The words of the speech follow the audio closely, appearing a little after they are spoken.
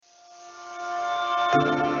Hello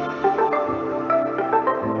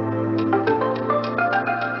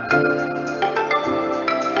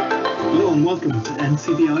and welcome to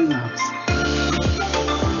NCBI Labs.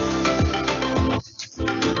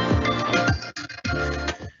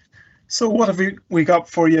 So what have we got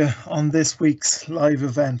for you on this week's live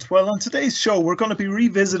event? Well, on today's show, we're going to be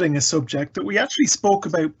revisiting a subject that we actually spoke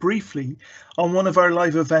about briefly on one of our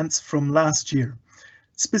live events from last year,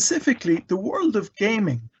 specifically the world of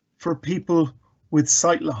gaming for people with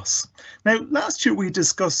sight loss. Now, last year we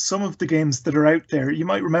discussed some of the games that are out there. You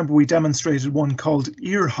might remember we demonstrated one called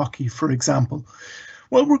ear hockey, for example.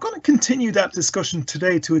 Well, we're going to continue that discussion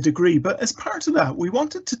today to a degree, but as part of that, we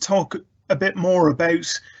wanted to talk a bit more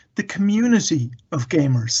about the community of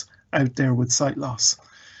gamers out there with sight loss.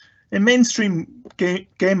 In mainstream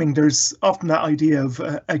gaming, there's often that idea of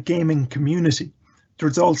a gaming community.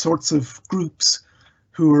 There's all sorts of groups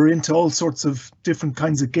who are into all sorts of different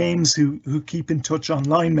kinds of games, who keep in touch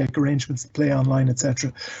online, make arrangements to play online,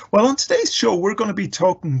 etc. Well, on today's show, we're going to be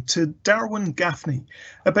talking to Darwin Gaffney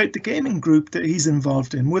about the gaming group that he's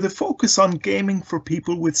involved in, with a focus on gaming for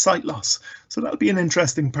people with sight loss. So that'll be an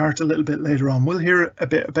interesting part a little bit later on. We'll hear a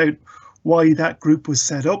bit about why that group was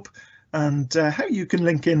set up and how you can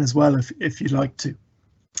link in as well if you'd like to.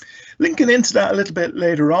 Linking into that a little bit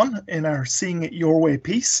later on in our Seeing It Your Way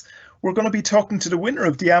piece, we're going to be talking to the winner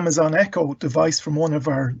of the Amazon Echo device from one of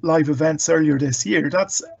our live events earlier this year.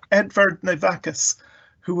 That's Edvard Navakis,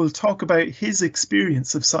 who will talk about his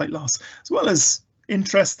experience of sight loss, as well as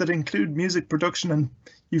interests that include music production and,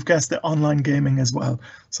 you've guessed it, online gaming as well.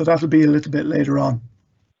 So that'll be a little bit later on.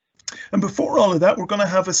 And before all of that, we're going to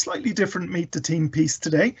have a slightly different Meet the Team piece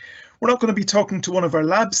today. We're not going to be talking to one of our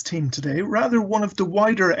labs team today, rather one of the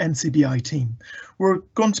wider NCBI team. We're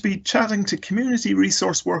going to be chatting to community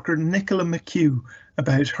resource worker Nicola McHugh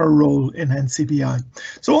about her role in NCBI.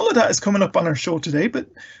 So all of that is coming up on our show today, but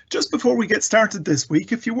just before we get started this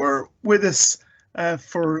week, if you were with us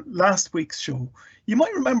for last week's show, you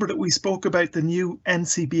might remember that we spoke about the new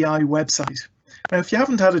NCBI website. Now, if you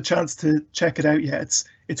haven't had a chance to check it out yet,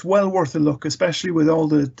 it's well worth a look, especially with all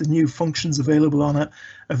the new functions available on it,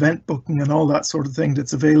 event booking and all that sort of thing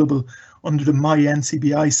that's available under the My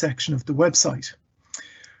NCBI section of the website.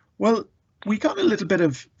 Well, we got a little bit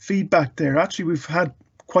of feedback there. Actually, we've had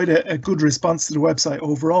quite a good response to the website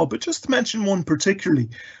overall, but just to mention one particularly,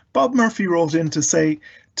 Bob Murphy wrote in to say,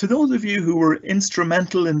 to those of you who were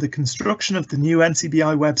instrumental in the construction of the new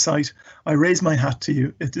NCBI website, I raise my hat to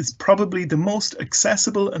you. It is probably the most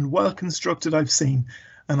accessible and well constructed I've seen,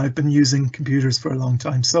 and I've been using computers for a long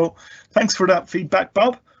time. So thanks for that feedback,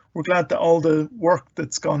 Bob. We're glad that all the work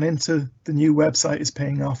that's gone into the new website is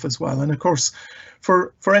paying off as well. And of course,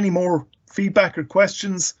 for any more feedback or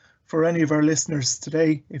questions for any of our listeners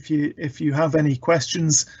today, if you have any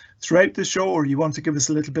questions throughout the show or you want to give us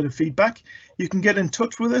a little bit of feedback, you can get in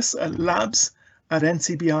touch with us at labs@ncbi.ie,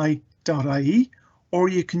 or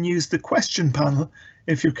you can use the question panel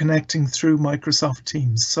if you're connecting through Microsoft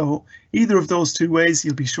Teams. So either of those two ways,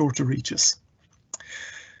 you'll be sure to reach us.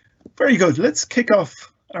 Very good. Let's kick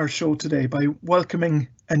off our show today by welcoming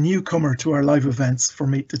a newcomer to our live events for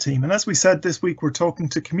Meet the Team. And as we said, this week we're talking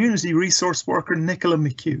to community resource worker Nicola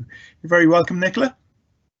McHugh. You're very welcome, Nicola.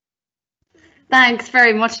 Thanks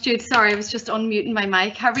very much, Jude. Sorry, I was just unmuting my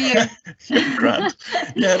mic. How are you? You're grand.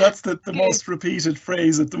 Yeah, that's the most repeated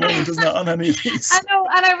phrase at the moment, isn't it, on any of these? I know,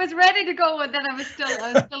 and I was ready to go, and then I was still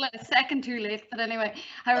a second too late. But anyway,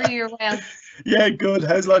 how are you? You're well? Yeah, good.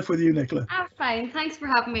 How's life with you, Nicola? I'm fine. Thanks for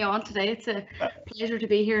having me on today. It's a pleasure to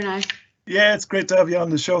be here now. Yeah, it's great to have you on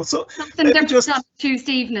the show. So something different on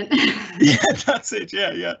Tuesday evening. Yeah, that's it.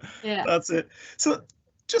 Yeah, that's it. So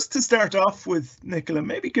just to start off with, Nicola,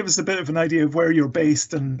 maybe give us a bit of an idea of where you're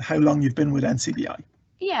based and how long you've been with NCBI.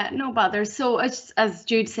 Yeah, no bother. So as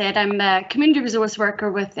Jude said, I'm a community resource worker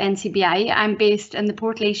with NCBI. I'm based in the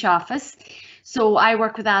Portlaoise office. So I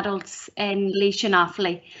work with adults in Laois and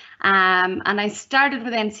Offaly. And I started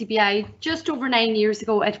with NCBI just over 9 years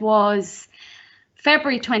ago. It was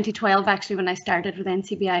February 2012, actually, when I started with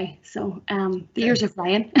NCBI. So the years are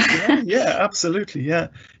flying. yeah, absolutely. Yeah,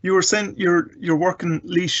 you were saying you're working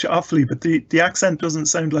Laois Offaly, but the accent doesn't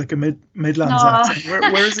sound like a Midlands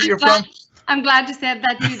accent. Where is it you're from? I'm glad you said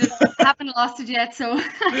that, Jude. I haven't lost it yet. So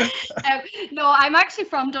no, I'm actually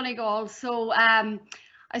from Donegal. So I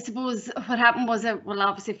suppose what happened was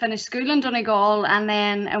obviously finished school in Donegal, and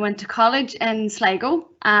then I went to college in Sligo,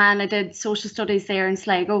 and I did social studies there in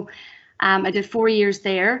Sligo. I did 4 years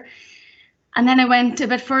there, and then I went a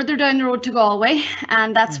bit further down the road to Galway,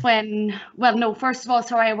 and that's when, well, no, first of all,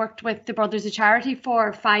 sorry, I worked with the Brothers of Charity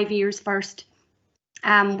for 5 years first,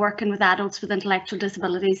 working with adults with intellectual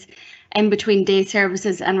disabilities in between day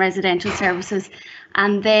services and residential services.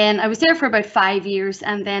 And then I was there for about 5 years,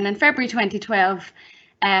 and then in February 2012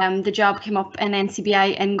 the job came up in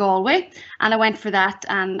NCBI in Galway, and I went for that,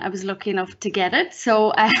 and I was lucky enough to get it.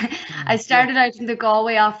 So I started out in the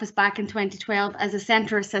Galway office back in 2012 as a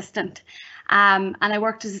centre assistant, and I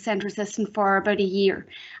worked as a centre assistant for about a year,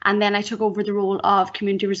 and then I took over the role of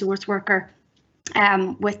community resource worker.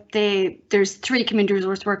 There's 3 community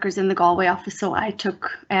resource workers in the Galway office, so I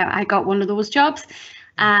got one of those jobs,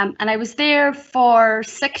 and I was there for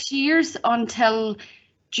 6 years until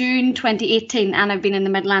June 2018, and I've been in the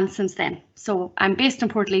Midlands since then. So I'm based in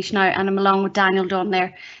Portlaoise now, and I'm along with Daniel Dunn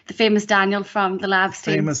there, the famous Daniel from the Labs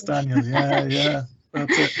team. Famous Daniel, yeah,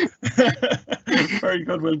 that's it. Very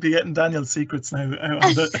good. We'll be getting Daniel's secrets now out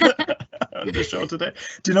on the show today.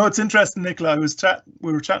 Do you know, it's interesting, Nicola,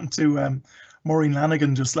 we were chatting to Maureen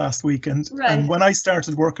Lanigan just last week, and when I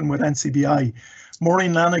started working with NCBI,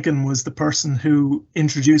 Maureen Lanigan was the person who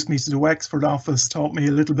introduced me to the Wexford office, taught me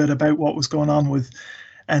a little bit about what was going on with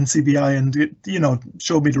NCBI, and it,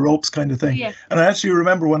 showed me the ropes kind of thing. Yeah. And I actually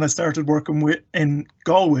remember when I started working in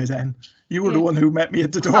Galway then, you were the one who met me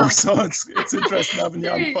at the door, so it's interesting having you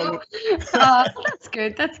on the phone.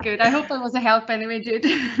 That's good. I hope I was a help anyway, Jude.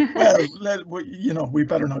 Well, we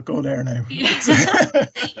better not go there now.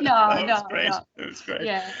 No. It was great.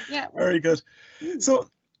 Yeah. Very good. So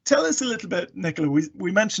tell us a little bit, Nicola,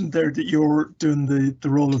 we mentioned there that you're doing the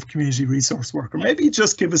role of community resource worker. Maybe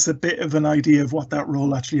just give us a bit of an idea of what that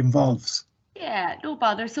role actually involves. Yeah, no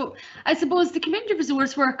bother. So I suppose the community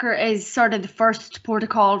resource worker is sort of the first port of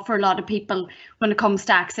call for a lot of people when it comes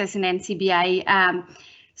to accessing NCBI.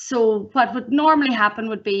 So what would normally happen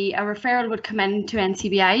would be a referral would come in to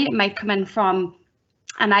NCBI. It might come in from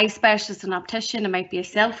an eye specialist, an optician, it might be a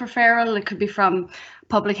self-referral, it could be from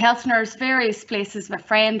public health nurse, various places, a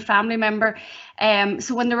friend, family member.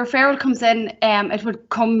 So when the referral comes in, it would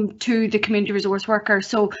come to the community resource worker.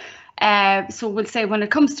 So we'll say when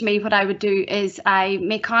it comes to me, what I would do is I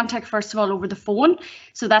make contact first of all over the phone.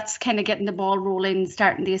 So that's kind of getting the ball rolling,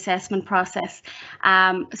 starting the assessment process.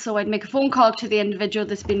 So I'd make a phone call to the individual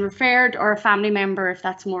that's been referred, or a family member if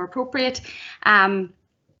that's more appropriate.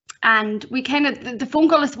 And we kind of, the phone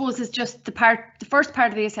call, I suppose, is just the first part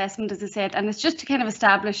of the assessment, as I said, and it's just to kind of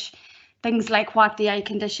establish things like what the eye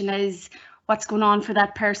condition is, what's going on for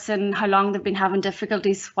that person, how long they've been having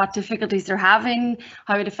difficulties, what difficulties they're having,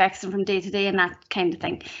 how it affects them from day to day, and that kind of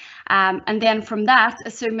thing. And then from that,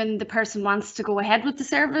 assuming the person wants to go ahead with the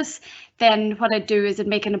service, then what I'd do is I'd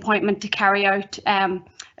make an appointment to carry out, I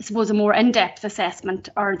suppose, a more in-depth assessment,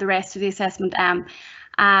 or the rest of the assessment.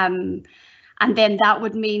 And then that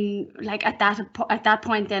would mean, like at that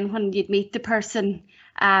point, then when you'd meet the person,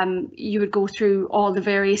 you would go through all the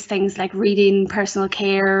various things like reading, personal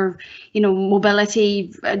care,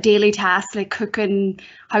 mobility, daily tasks like cooking,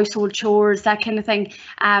 household chores, that kind of thing.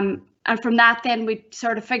 And from that, then we'd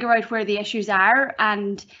sort of figure out where the issues are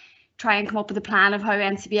and try and come up with a plan of how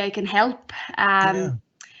NCBI can help. And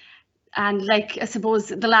like, I suppose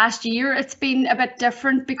the last year it's been a bit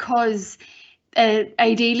different, because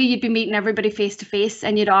ideally you'd be meeting everybody face to face,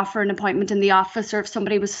 and you'd offer an appointment in the office, or if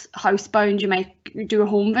somebody was housebound you might do a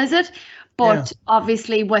home visit. But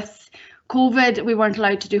obviously with COVID we weren't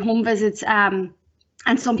allowed to do home visits, and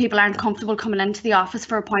some people aren't comfortable coming into the office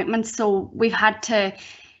for appointments, so we've had to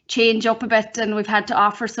change up a bit, and we've had to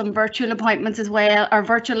offer some virtual appointments as well, or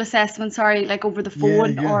virtual assessments, like over the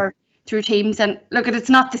phone or through Teams. And look, it's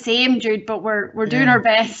not the same, Jude, but we're doing our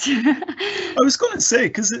best. I was going to say,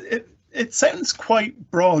 because it sounds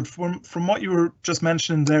quite broad from what you were just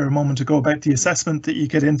mentioning there a moment ago about the assessment that you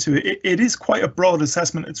get into. It is quite a broad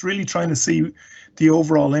assessment. It's really trying to see the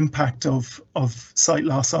overall impact of sight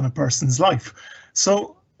loss on a person's life.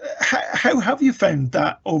 So how have you found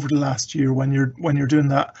that over the last year when you're doing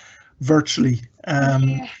that virtually?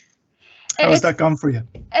 How has that gone for you?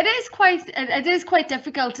 It is quite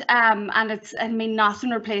difficult, and nothing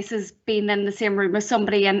replaces being in the same room as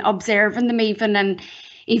somebody and observing them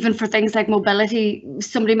even for things like mobility.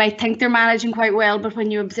 Somebody might think they're managing quite well, but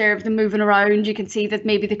when you observe them moving around, you can see that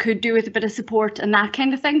maybe they could do with a bit of support and that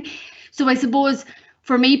kind of thing. So I suppose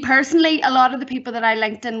for me personally, a lot of the people that I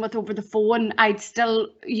linked in with over the phone, I'd still,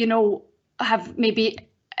 have maybe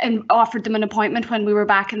offered them an appointment when we were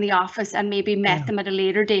back in the office, and maybe met them at a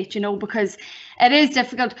later date, because it is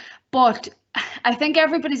difficult. But I think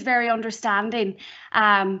everybody's very understanding,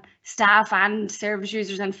 staff and service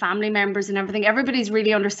users and family members and everything. Everybody's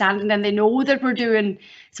really understanding, and they know that I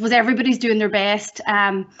suppose everybody's doing their best.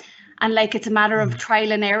 And like, it's a matter of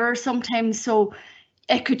trial and error sometimes. So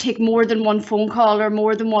it could take more than one phone call or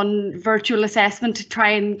more than one virtual assessment to try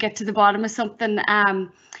and get to the bottom of something.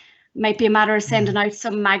 Might be a matter of sending out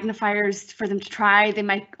some magnifiers for them to try. They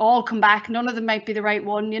might all come back. None of them might be the right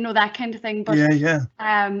one, you know, that kind of thing. But yeah,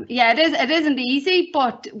 it isn't easy,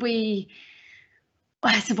 but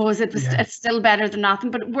I suppose it's still better than nothing.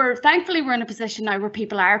 But thankfully we're in a position now where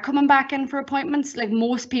people are coming back in for appointments. Like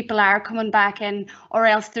most people are coming back in, or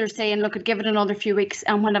else they're saying, look, I'd give it another few weeks,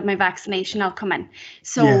 and when I have my vaccination, I'll come in.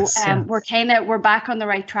 So we're back on the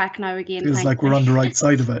right track now again. Feels like we're on the right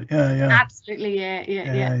side of it. Yeah. Absolutely,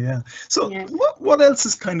 yeah. So what else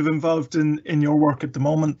is kind of involved in your work at the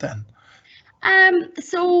moment then?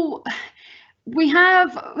 So we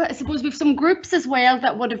have, I suppose, we've some groups as well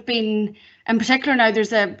that would have been, in particular now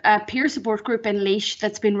there's a peer support group in Laois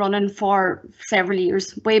that's been running for several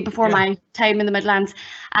years, way before my time in the Midlands,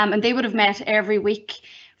 and they would have met every week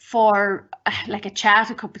for like a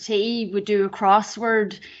chat, a cup of tea, would do a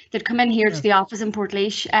crossword. They'd come in here to the office in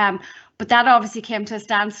Portlaoise, but that obviously came to a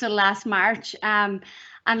standstill last March.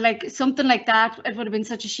 And like something like that, it would have been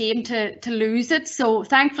such a shame to lose it. So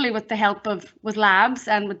thankfully, with the help with Labs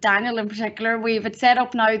and with Daniel in particular, we've it set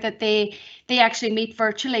up now that they actually meet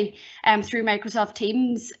virtually through Microsoft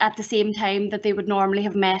Teams at the same time that they would normally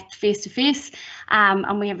have met face to face.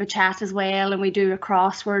 And we have a chat as well, and we do a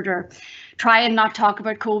crossword or try and not talk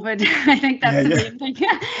about COVID. I think that's the main thing.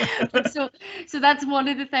 But so that's one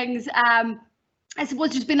of the things. I suppose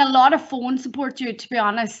there's been a lot of phone support, Jude, to be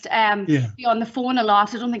honest. Be on the phone a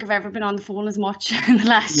lot. I don't think I've ever been on the phone as much in the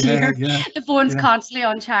last year. The phone's constantly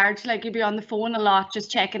on charge. Like you'd be on the phone a lot,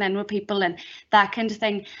 just checking in with people and that kind of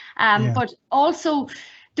thing. But also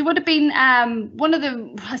there would have been one of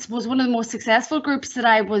the most successful groups that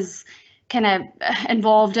I was kind of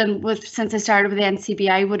involved in with since I started with the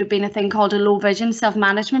NCBI would have been a thing called a low vision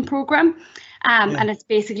self-management program. And it's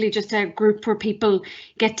basically just a group where people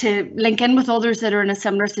get to link in with others that are in a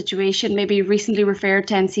similar situation, maybe recently referred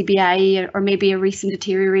to NCBI or maybe a recent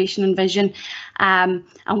deterioration in vision. And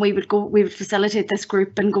we would facilitate this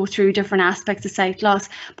group and go through different aspects of sight loss.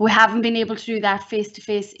 But we haven't been able to do that face to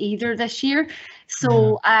face either this year.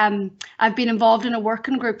 So I've been involved in a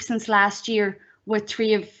working group since last year with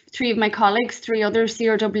three of my colleagues, three other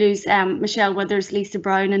CRWs, Michelle Withers, Lisa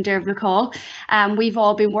Brown and Dervla Call. We've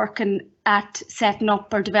all been working at setting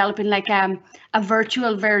up or developing like a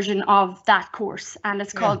virtual version of that course, and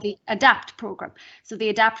it's called the ADAPT program. So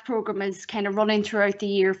the ADAPT program is kind of running throughout the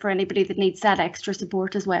year for anybody that needs that extra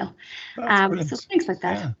support as well. So things like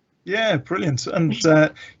that. Yeah, brilliant. And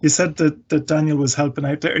you said that Daniel was helping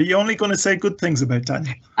out there. Are you only going to say good things about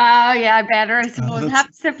Daniel? Oh, yeah, I better, I suppose. I have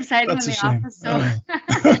to sit beside him in the office. So.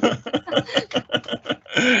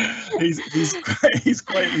 He's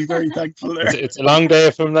quietly very thankful there. It's a long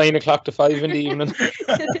day from 9 o'clock to 5 in the evening.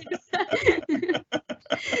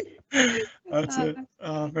 That's it.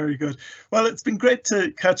 Oh, very good. Well, it's been great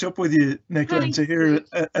to catch up with you, Nicola, and to hear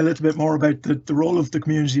a little bit more about the role of the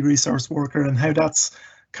community resource worker and how that's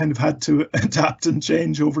kind of had to adapt and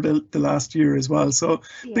change over the last year as well. So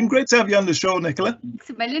it's been great to have you on the show, Nicola. Thanks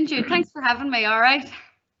a million, Jude. Thanks for having me. All right.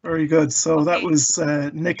 Very good. So that was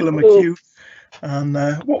Nicola McHugh, and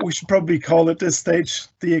what we should probably call at this stage,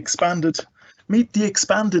 meet the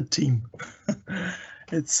expanded team.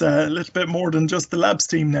 It's a little bit more than just the Labs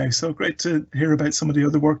team now. So great to hear about some of the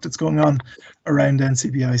other work that's going on around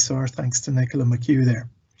NCBI. So our thanks to Nicola McHugh there.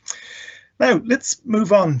 Now, let's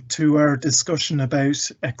move on to our discussion about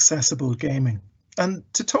accessible gaming. And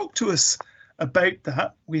to talk to us about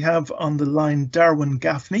that, we have on the line Darwin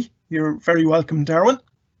Gaffney. You're very welcome, Darwin.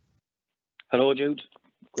 Hello, Jude.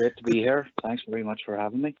 Great to be here. Thanks very much for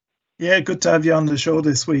having me. Yeah, good to have you on the show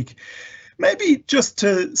this week. Maybe just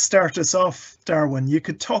to start us off, Darwin, you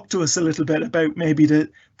could talk to us a little bit about maybe the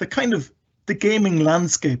kind of the gaming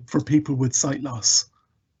landscape for people with sight loss.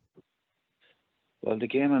 Well, the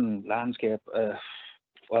gaming landscape,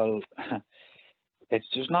 well,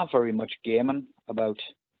 there's not very much gaming about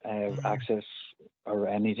access or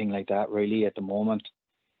anything like that really at the moment.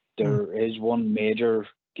 There is one major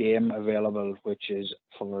game available, which is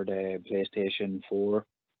for the PlayStation 4.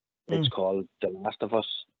 It's called The Last of Us.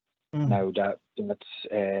 Now that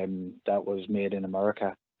was made in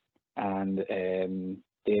America, and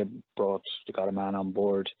they got a man on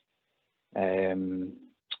board.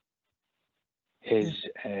 He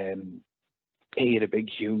had a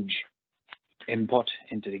huge input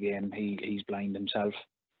into the game. He's blind himself,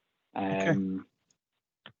 and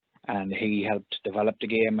he helped develop the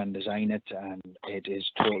game and design it, and it is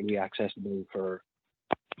totally accessible for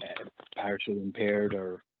partially impaired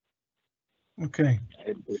or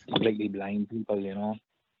completely blind people, you know.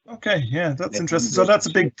 Okay, yeah, that's interesting. So that's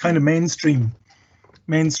a big kind of mainstream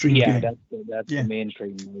mainstream Yeah, game. that's Yeah. the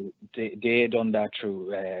mainstream. They done that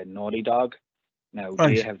through Naughty Dog. Now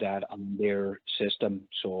Right. they have that on their system,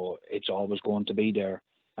 so it's always going to be there.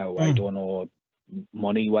 Now I Mm. don't know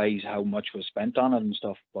money wise how much was spent on it and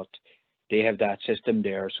stuff, but they have that system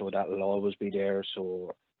there, so that'll always be there.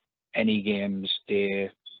 So any games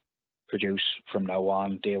they produce from now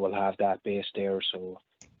on, they will have that base there. So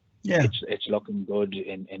Yeah. it's looking good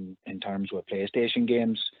in terms with PlayStation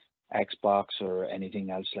games, Xbox, or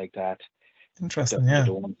anything else like that. Interesting. They Yeah.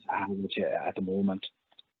 don't have it at the moment.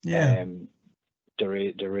 Yeah.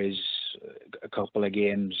 There is a couple of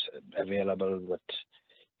games available with,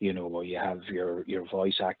 you know, where you have your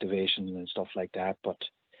voice activation and stuff like that, but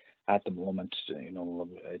at the moment, you know,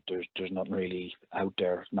 there's nothing really out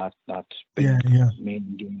there, not big Yeah. Yeah.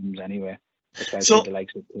 main games anyway, especially So the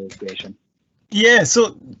likes of PlayStation. yeah.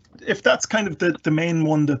 So if that's kind of the main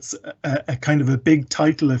one, that's a kind of a big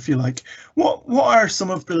title, if you like. What are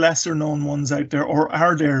some of the lesser known ones out there, or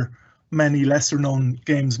are there many lesser known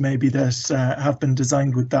games maybe that have been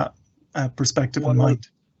designed with that perspective in Well, mind?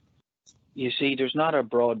 you see, there's not a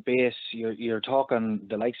broad base. You're talking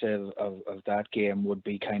the likes of that game would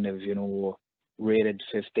be kind of, you know, rated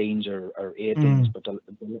 15s or 18s, but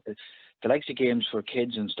the likes of games for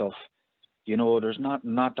kids and stuff, you know, there's not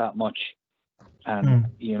that much, and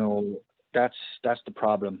you know, that's the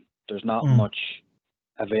problem. There's not much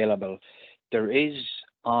available. There is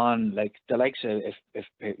on, like, the likes of, if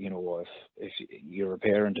you know, if you're a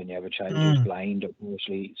parent and you have a child who's blind or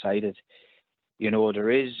partially sighted, you know, there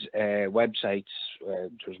is websites.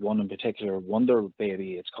 There's one in particular, Wonder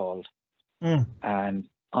Baby, it's called, and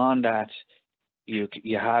on that you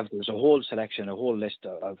have, there's a whole selection, a whole list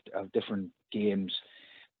of different games,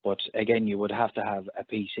 but again, you would have to have a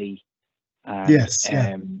PC, and Yes.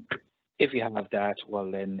 Yeah. if you have that,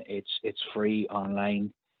 well, then it's free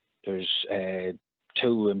online. There's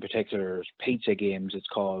two in particular, Pizza Games it's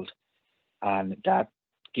called, and that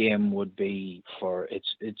game would be for,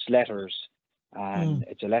 it's letters, and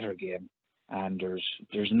it's a letter game, and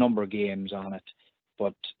there's a number of games on it,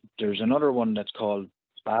 but there's another one that's called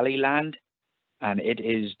Ballyland, and it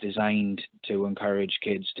is designed to encourage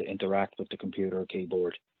kids to interact with the computer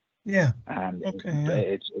keyboard. Yeah. And Okay. Yeah.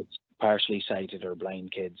 it's partially sighted or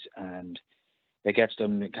blind kids, and it gets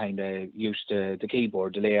them kind of used to the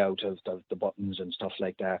keyboard, the layout of the buttons and stuff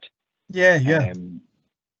like that. Yeah. Yeah.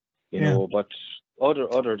 You know, but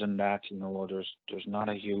other than that, you know, there's not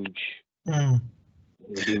a huge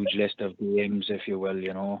list of games, if you will,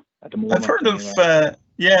 you know, at the moment. I've heard of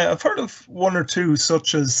I've heard of one or two,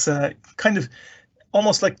 such as kind of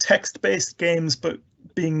almost like text-based games, but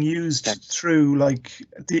being used through like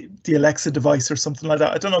the Alexa device or something like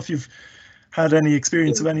that. I don't know if you've had any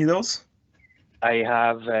experience of any of those. I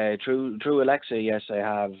have through Alexa. Yes, I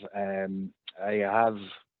have. I have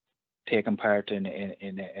taken part in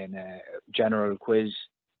a general quiz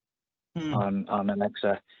on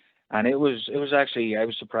Alexa, and it was actually, I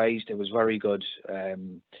was surprised. It was very good. It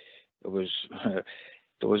was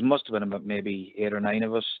there must have been about maybe 8 or 9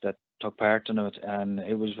 of us that took part in it, and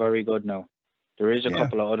it was very good. Now there is a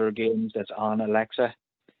couple of other games that's on Alexa.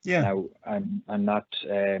 Yeah. Now I'm not.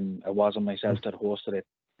 It wasn't myself that hosted it,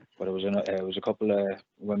 but it was a couple of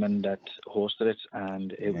women that hosted it,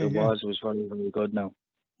 and it was very, very good. Now.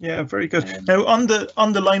 Yeah, very good. Now on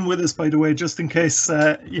the line with us, by the way, just in case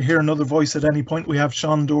you hear another voice at any point, we have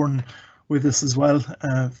Sean Dorn with us as well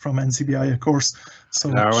from NCBI, of course. So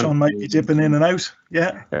Sean might be dipping in and out.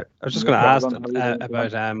 Yeah. I was just going to ask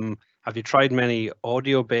about have you tried many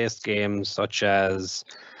audio-based games such as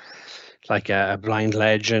like a Blind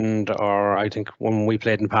Legend, or I think one we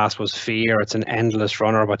played in the past was Fear. It's an endless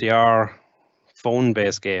runner, but they are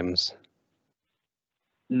phone-based games.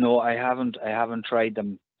 No, I haven't tried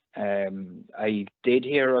them. I did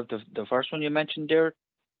hear of the first one you mentioned there,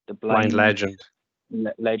 the Blind Legend.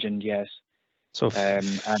 Legend, yes. So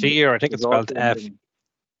Fear, I think it's spelled F.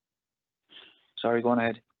 Sorry, go on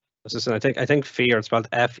ahead. I think Fear, it's spelled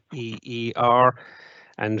F-E-E-R,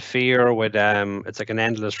 and Fear with it's like an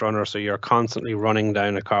endless runner, so you're constantly running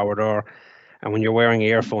down a corridor, and when you're wearing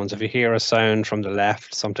earphones, if you hear a sound from the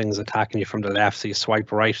left, something's attacking you from the left, so you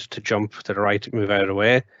swipe right to jump to the right to move out of the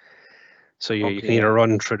way. So you can either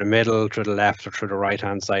run through the middle, through the left, or through the right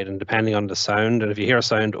hand side, and depending on the sound, and if you hear a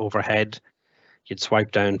sound overhead, you'd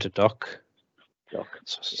swipe down to duck.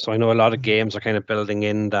 So I know a lot of games are kind of building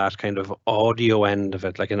in that kind of audio end of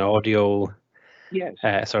it, like an audio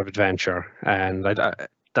sort of adventure, and that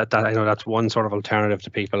I know that's one sort of alternative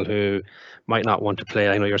to people who might not want to play.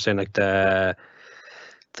 I know you're saying like the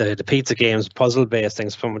pizza games, puzzle based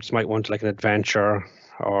things. Someone just might want like an adventure,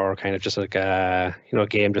 or kind of just like a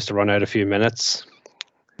game just to run out a few minutes.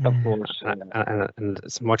 Of course. And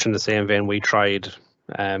it's much in the same vein. We tried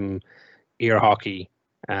Ear Hockey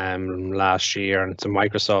last year, and it's a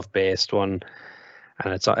Microsoft-based one,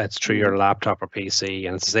 and it's through your laptop or PC,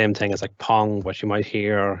 and it's the same thing as like Pong, but you might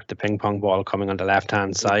hear the ping pong ball coming on the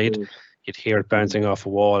left-hand side. You'd hear it bouncing off a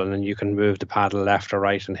wall, and then you can move the paddle left or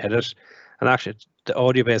right and hit it. And actually, the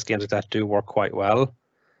audio-based games like that do work quite well.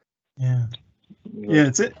 Yeah,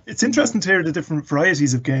 it's interesting to hear the different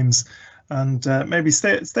varieties of games, and maybe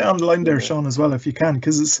stay on the line there, Sean, as well if you can,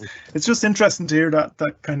 because it's just interesting to hear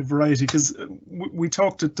that kind of variety. Because we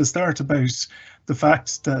talked at the start about the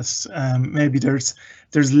fact that maybe there's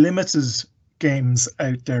limited games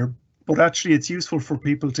out there, but actually it's useful for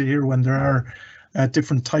people to hear when there are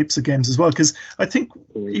different types of games as well. Because I think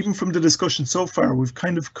even from the discussion so far, we've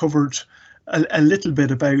kind of covered a little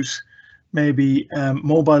bit about maybe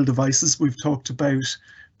mobile devices. We've talked about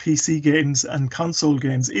PC games and console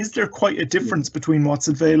games. Is there quite a difference between what's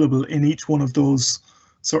available in each one of those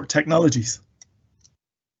sort of technologies?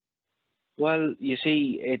 Well, you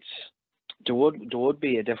see, there would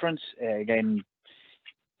be a difference. Again,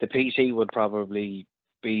 the PC would probably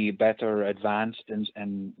be better advanced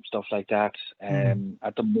and stuff like that.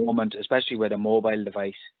 At the moment, especially with a mobile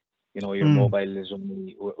device, your mobile is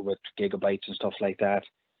only with gigabytes and stuff like that.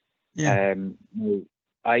 Yeah.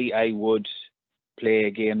 I would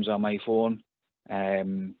play games on my phone,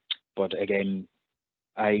 but again,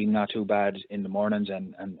 I'm not too bad in the mornings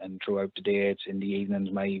and throughout the day. It's in the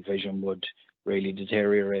evenings my vision would really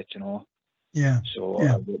deteriorate, Yeah. So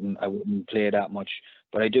yeah. I wouldn't play that much.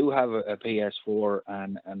 But I do have a PS4,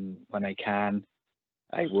 and when I can,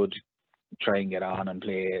 I would try and get on and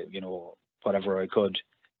play, whatever I could,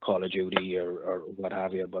 Call of Duty or what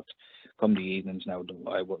have you. But come the evenings now,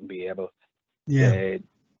 I wouldn't be able. Yeah.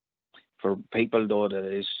 For people though that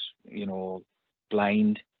is,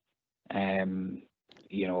 blind,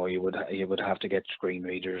 you would have to get screen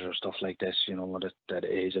readers or stuff like this, that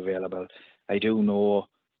is available. I do know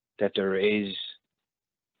that there is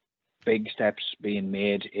big steps being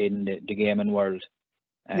made in the gaming world,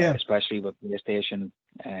 especially with PlayStation.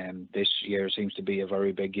 This year seems to be a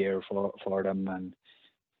very big year for them, and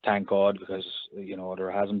thank God, because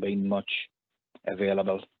there hasn't been much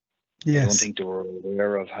available. Yes. I don't think they were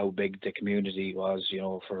aware of how big the community was,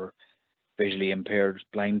 for visually impaired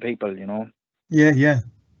blind people, Yeah,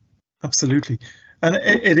 absolutely. And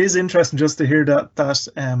it is interesting just to hear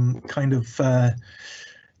that kind of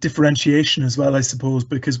differentiation as well, I suppose,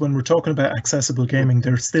 because when we're talking about accessible gaming,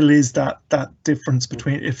 there still is that difference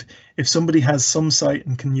between if somebody has some sight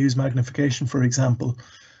and can use magnification, for example,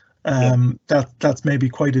 that's maybe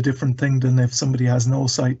quite a different thing than if somebody has no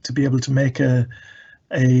sight, to be able to make a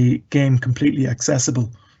game completely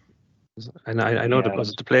accessible. And I know that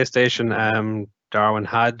was the PlayStation, Darwin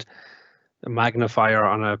had a magnifier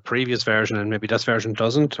on a previous version, and maybe this version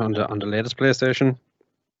doesn't on the latest PlayStation.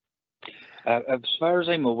 As far as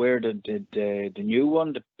I'm aware, the new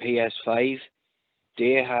one, the PS5,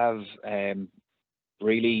 they have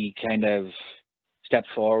really kind of stepped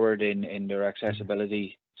forward in their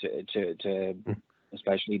accessibility to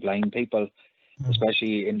especially blind people,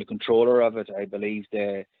 especially in the controller of it. I believe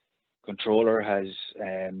the controller has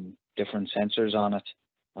different sensors on it,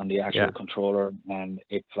 on the actual controller, and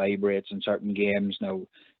it vibrates in certain games. Now,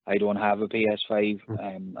 I don't have a PS5.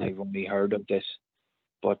 I've only heard of this.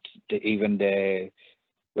 But with the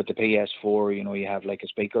PS4, you have like a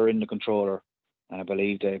speaker in the controller, and I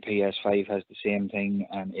believe the PS5 has the same thing,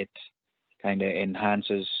 and it kind of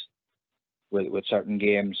enhances with certain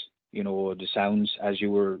games, the sounds, as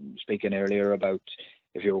you were speaking earlier about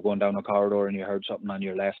if you were going down a corridor and you heard something on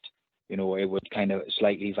your left, it would kind of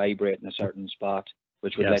slightly vibrate in a certain spot,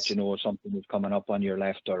 which would let you know something is coming up on your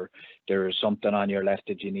left, or there is something on your left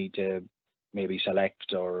that you need to maybe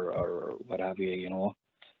select or what have you,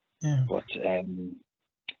 Yeah. But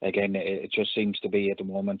again, it just seems to be at the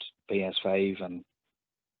moment PS5 and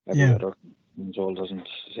every other console doesn't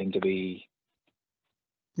seem to be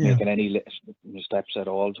making any steps at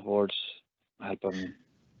all towards helping.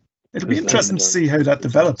 It'll be interesting to see how that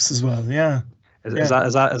develops as well. Yeah. Is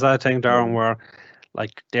that a thing, Darren, where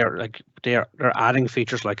they're adding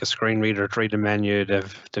features like a screen reader, 3D menu?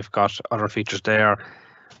 They've got other features there,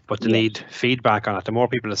 but they need feedback on it. The more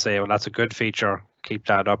people that say, well, that's a good feature, keep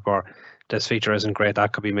that up, or this feature isn't great,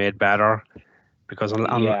 that could be made better. Because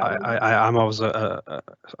I'm always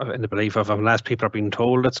in the belief of, unless people are being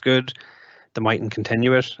told it's good, they mightn't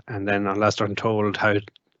continue it, and then unless they're told how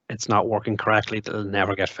it's not working correctly, it'll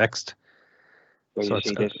never get fixed. Well, so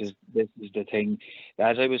this is the thing.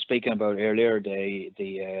 As I was speaking about earlier,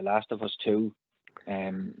 the Last of Us 2,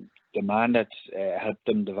 the man that helped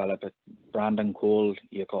them develop it, Brandon Cole,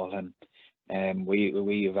 you call him.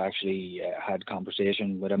 We have actually had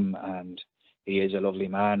conversation with him, and he is a lovely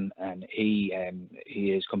man, and he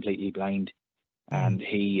is completely blind, and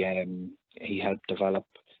he helped develop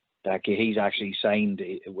that. He's actually signed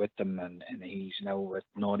with them, and he's now with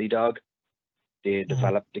Naughty Dog. They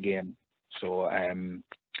developed the game, so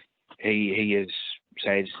he is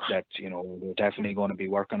says that, you know, we're definitely going to be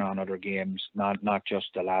working on other games, not just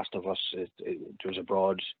The Last of Us. There's a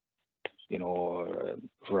broad, you know,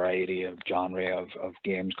 variety of genre of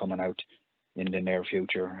games coming out in the near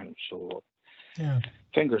future. So Yeah.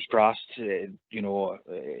 fingers crossed. You know,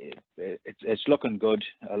 it's looking good.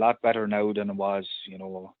 A lot better now than it was, you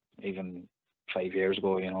know, even 5 years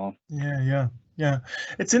ago. You know. Yeah.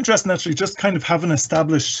 It's interesting actually, just kind of having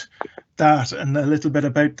established that and a little bit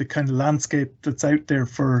about the kind of landscape that's out there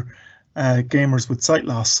for gamers with sight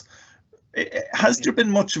loss. Has there been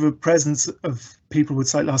much of a presence of people with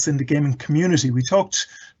sight loss in the gaming community? We talked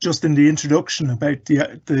just in the introduction about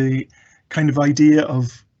the kind of idea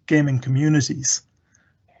of gaming communities.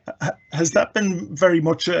 Has that been very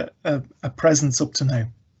much a presence up to now?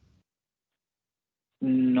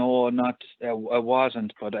 No, not it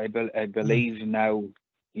wasn't, but I believe now,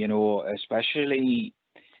 you know, especially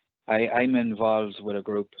I'm involved with a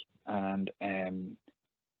group, and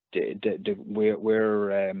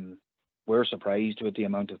we're surprised with the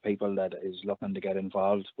amount of people that is looking to get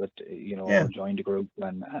involved with, you know, join the group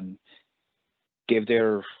and give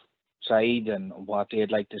their side and what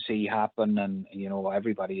they'd like to see happen. And, you know,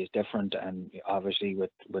 everybody is different, and obviously with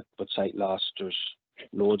sight loss, there's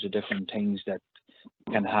loads of different things that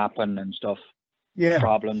can happen and stuff,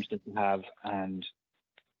 problems that you have, and,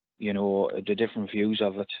 you know, the different views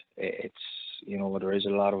of it. It's, you know, there is a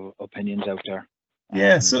lot of opinions out there.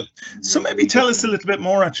 Yeah, so maybe tell us a little bit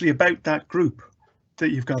more actually about that group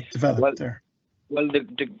that you've got developed there. Well,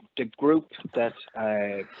 the group that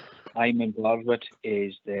I'm involved with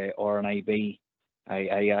is the RNIB.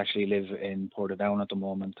 I actually live in Portadown at the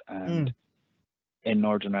moment, and in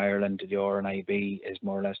Northern Ireland, the RNIB is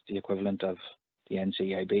more or less the equivalent of the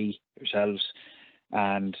NCIB yourselves.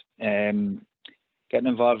 And getting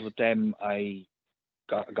involved with them, I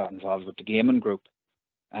got involved with the gaming group,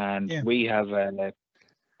 and we have a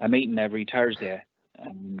meeting every Thursday,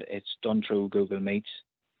 and it's done through Google Meets.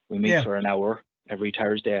 We meet for an hour every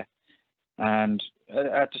Thursday, and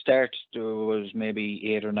at the start there was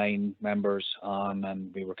maybe 8 or 9 members on,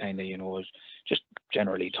 and we were kind of, you know, just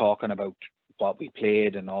generally talking about what we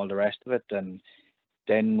played and all the rest of it. And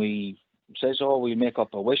then we says, oh, we make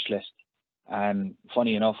up a wish list. And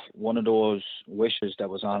funny enough, one of those wishes that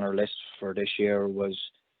was on our list for this year was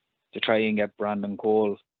to try and get Brandon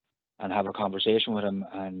Cole and have a conversation with him.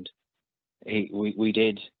 And we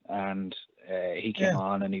did, and he came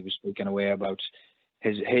on, and he was speaking away about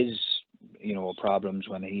his you know, problems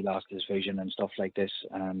when he lost his vision and stuff like this,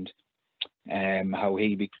 and how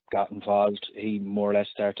he got involved. He more or less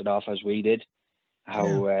started off as we did. How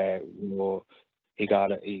you know,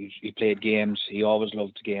 he played games. He always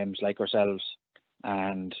loved games like ourselves,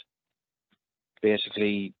 and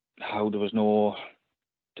basically how there was no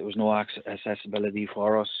accessibility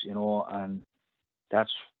for us, you know, and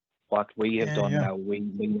that's what we have done now. We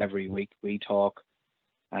every week we talk,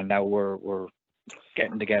 and now we're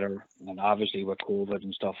getting together, and obviously with COVID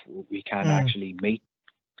and stuff we can't actually meet,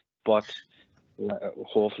 but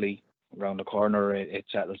hopefully around the corner it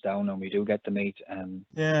settles down and we do get to meet, and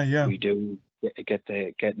we do get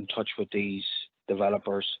in touch with these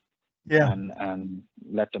developers and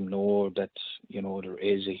let them know that, you know, there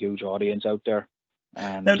is a huge audience out there,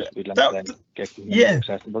 and we'd like to get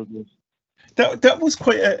accessible to it. That was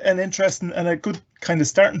quite an interesting and a good kind of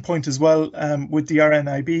starting point as well, with the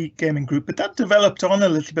RNIB gaming group, but that developed on a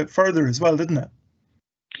little bit further as well, didn't it?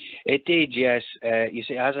 It did, yes. You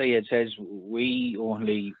see, as I had says, we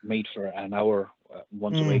only meet for an hour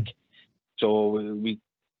once a week, so we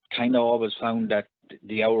kind of always found that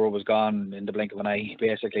the hour was gone in the blink of an eye,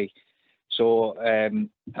 basically. So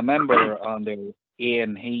a member on there,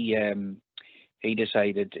 Ian, he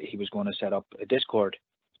decided he was going to set up a Discord.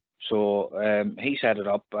 So he set it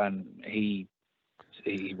up, and he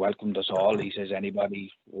welcomed us all. He says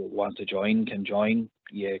anybody who wants to join can join.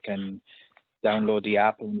 You can download the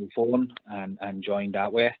app on your phone and join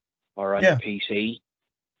that way, or on your PC.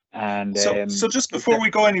 And so just before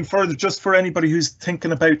we go any further, just for anybody who's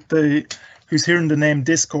thinking about who's hearing the name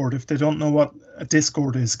Discord, if they don't know what a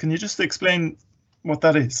Discord is, can you just explain what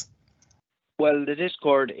that is? Well, the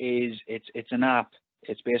Discord is it's an app.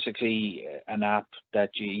 It's basically an app that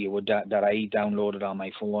that I downloaded on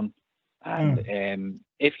my phone, And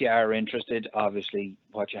if you are interested, obviously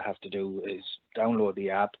what you have to do is download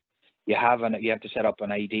the app. You have to set up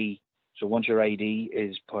an ID. So once your ID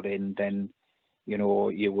is put in, then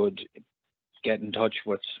you would get in touch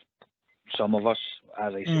with some of us.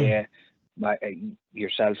 As I say,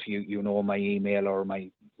 yourself, you know my email or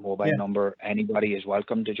my mobile number. Anybody is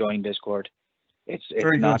welcome to join Discord. It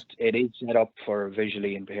is set up for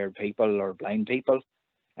visually impaired people or blind people.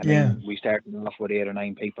 I mean, we started off with 8 or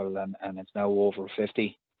 9 people, and it's now over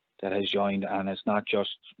 50 that has joined. And it's not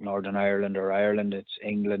just Northern Ireland or Ireland; it's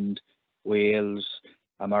England, Wales,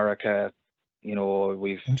 America.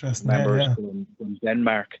 We've members from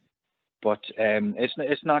Denmark. But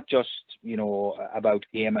it's not just about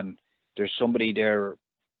gaming. There's somebody there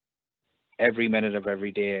every minute of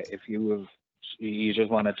every day. If you just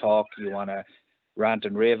want to talk, you want to rant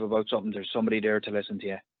and rave about something, there's somebody there to listen to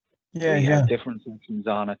you. We have different sections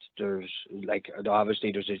on it. There's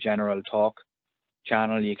obviously there's a general talk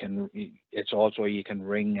channel. You can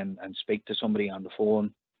ring and speak to somebody on the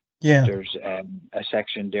phone. There's a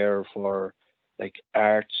section there for like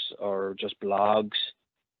arts or just blogs.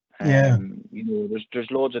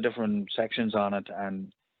 There's loads of different sections on it,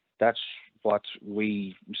 and that's what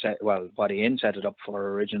what Ian set it up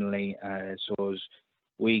for originally, so as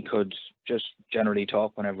we could just generally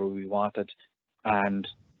talk whenever we wanted. And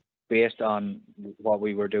based on what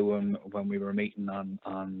we were doing when we were meeting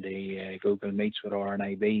on the Google Meets with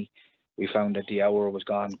RNIB, we found that the hour was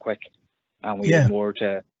gone quick, and we had more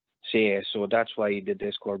to say. So that's why the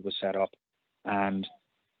Discord was set up. And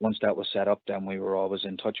once that was set up, then we were always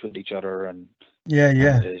in touch with each other, and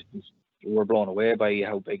we were blown away by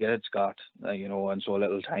how big it's got, in so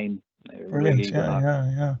little time. Brilliant.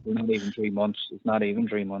 We're not even 3 months. It's not even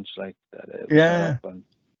 3 months like that.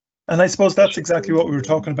 And I suppose that's exactly what we were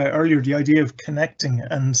talking about earlier, the idea of connecting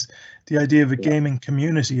and the idea of a gaming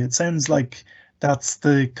community. It sounds like that's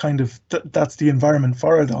the that's the environment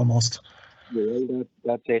for it almost. Yeah,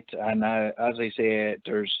 that's it. And as I say,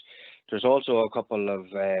 there's also a couple of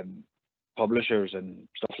publishers and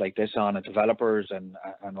stuff like this on it, developers and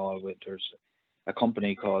all. There's a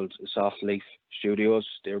company called Softleaf Studios.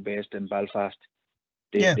 They're based in Belfast.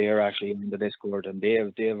 They're actually in the Discord, and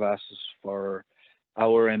they've asked us for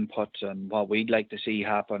our input and what we'd like to see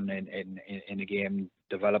happen in a game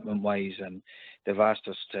development wise, and they've asked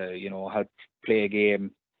us to help play a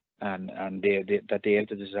game and they have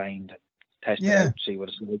to design, test it out, see what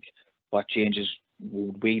it's like, what changes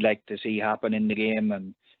would we like to see happen in the game,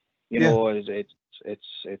 and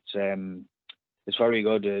it's very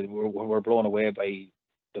good. We're blown away by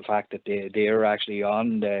the fact that they're actually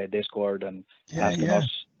on the Discord and asking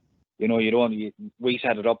us. We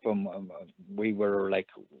set it up and we were like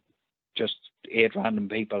just 8 random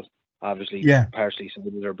people, obviously partially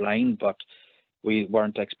sighted or blind, but we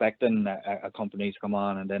weren't expecting a company to come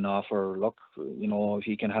on and then offer, look, if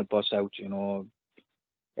you can help us out,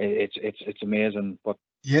 it's amazing. But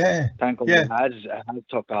thank God it has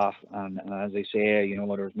took off, and as I say,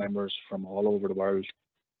 there's members from all over the world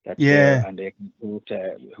that's there, and they can talk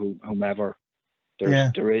to whomever.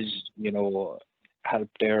 There is help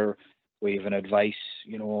there. We have an advice,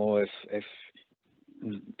 if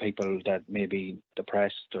people that may be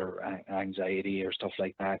depressed or anxiety or stuff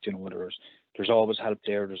like that, there's always help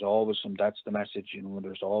there. There's always that's the message,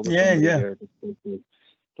 there's always somebody there to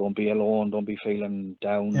don't be alone, don't be feeling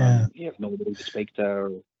down, and you have nobody to speak to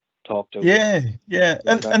or talk to.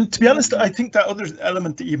 And to be honest, I think that other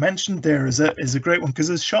element that you mentioned there is a great one,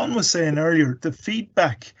 because as Sean was saying earlier, the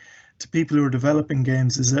feedback to people who are developing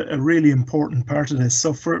games is a really important part of this.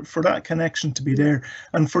 So for that connection to be there,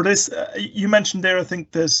 and for this, you mentioned there, I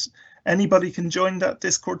think that anybody can join that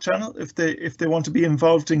Discord channel if they want to be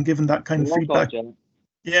involved in giving that kind of feedback.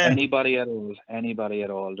 Anybody at all.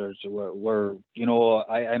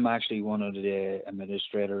 I'm actually one of the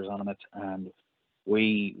administrators on it, and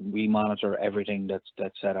we monitor everything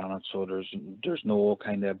that's said on it. So there's no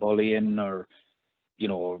kind of bullying or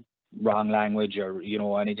wrong language or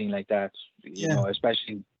anything like that.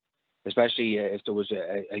 Especially if there was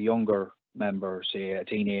a younger member, say a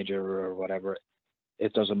teenager or whatever,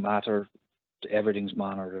 it doesn't matter. Everything's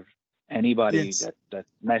monitored. Anybody that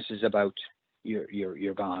messes about,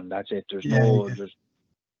 you're gone. That's it. There's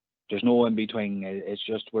no in between. It's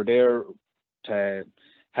just we're there to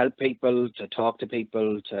help people, to talk to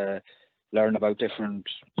people, to learn about different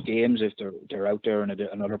games if they're out there in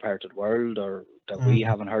another part of the world, or that we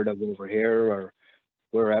haven't heard of over here or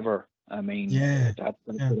wherever. I mean, that's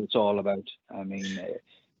what it's all about. I mean,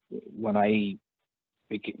 when I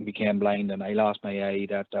became blind and I lost my eye,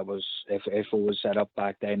 that was if it was set up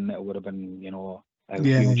back then, it would have been a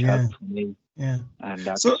Yeah, huge yeah. help for me, Yeah. and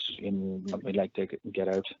that's So what we'd like to get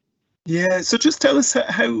out. yeah, so just tell us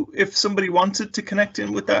how, if somebody wanted to connect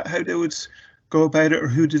in with that, how they would go about it, or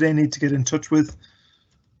who do they need to get in touch with?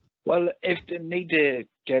 Well, if they need to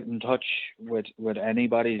get in touch with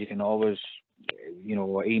anybody, you can always,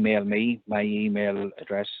 email me. My email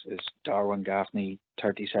address is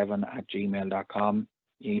darwingaffney37@gmail.com.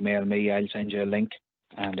 Email me, I'll send you a link,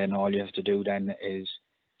 and then all you have to do then is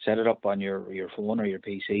set it up on your phone or your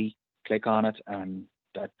PC, click on it, and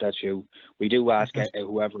that's you. We do ask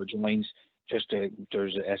whoever joins, there's a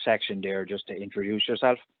section there just to introduce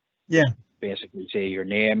yourself. Yeah. Basically say your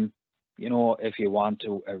name, if you want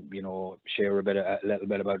to, share a little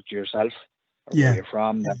bit about yourself or where you're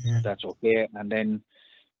from, that's okay. And then,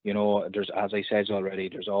 there's, as I said already,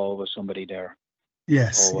 there's always somebody there.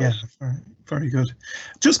 Yes, always. yeah, very, very good.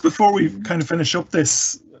 Just before we kind of finish up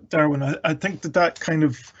this, Darwin, I think that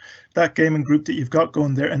gaming group that you've got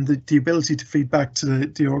going there, and the ability to feed back to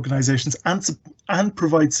the organizations and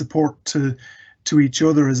provide support to each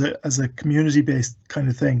other as a community-based kind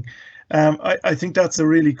of thing. I think that's a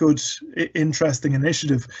really good, interesting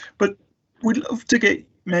initiative. But we'd love to get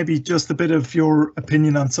maybe just a bit of your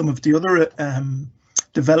opinion on some of the other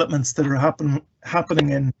developments that are happening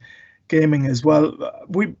in gaming as well.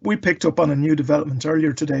 We picked up on a new development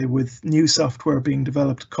earlier today with new software being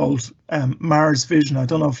developed called Mars Vision. I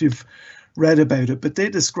don't know if you've read about it, but they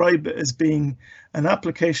describe it as being an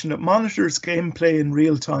application that monitors gameplay in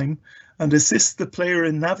real time and assists the player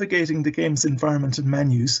in navigating the game's environment and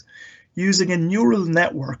menus. Using a neural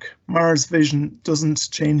network, Mars Vision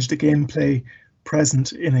doesn't change the gameplay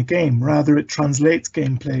present in a game. Rather, it translates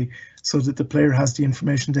gameplay so that the player has the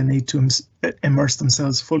information they need to immerse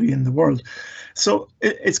themselves fully in the world. So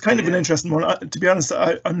it's kind of an interesting one. To be honest,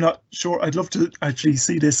 I'm not sure. I'd love to actually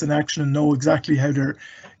see this in action and know exactly how they're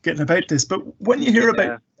getting about this. But when you hear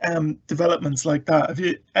about developments like that, have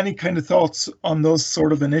you any kind of thoughts on those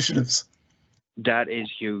sort of initiatives? That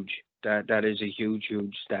is huge. That is a huge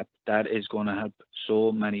step. That is going to help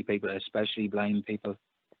so many people, especially blind people.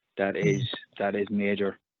 That is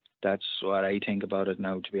major. That's what I think about it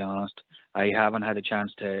now, to be honest. I haven't had a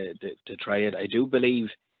chance to try it. I do believe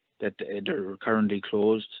that they're currently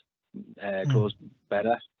closed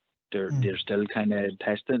beta. They're still kind of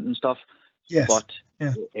testing and stuff. Yes. But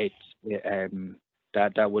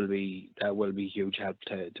that will be huge help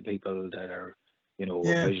to people that are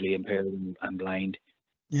visually impaired and blind.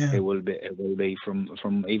 Yeah. It will be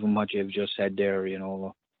from even what you've just said there,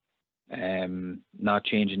 not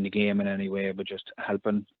changing the game in any way, but just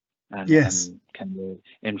helping and kind of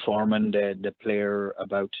informing the player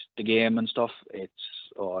about the game and stuff. It's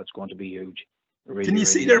going to be huge. Really, can you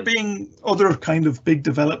see there being other kind of big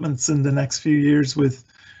developments in the next few years with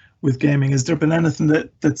gaming? Has there been anything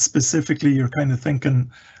that specifically you're kind of thinking,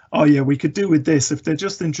 oh yeah, we could do with this if they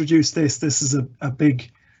just introduce this? This is a big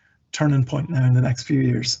turning point now in the next few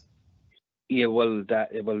years. Yeah,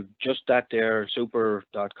 just that there,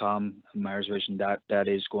 super.com, Mars Vision, that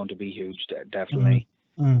is going to be huge, definitely.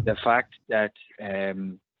 The fact that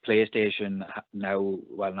PlayStation now,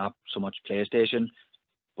 well, not so much PlayStation,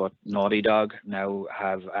 but Naughty Dog now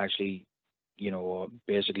have actually,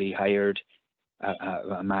 basically hired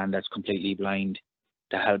a man that's completely blind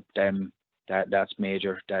to help them. That's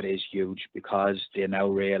major. That is huge, because they now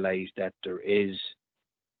realize that there is,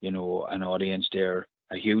 an audience there,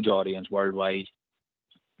 a huge audience worldwide.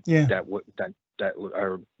 Yeah. That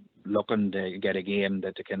are looking to get a game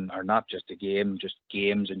that they can, or not just a game, just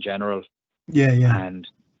games in general. Yeah. And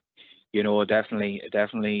definitely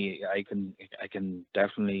I can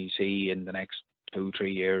definitely see in the next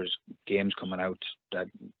 2-3 years games coming out that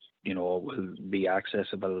will be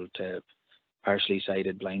accessible to partially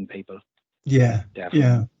sighted blind people. Yeah.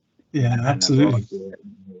 Definitely. Yeah, absolutely.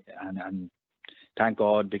 And thank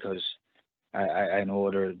God, because I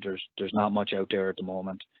know there's not much out there at the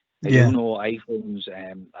moment. I do know iPhones.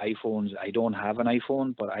 iPhones. I don't have an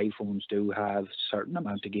iPhone, but iPhones do have certain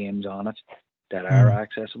amount of games on it that are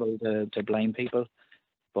accessible to blind people.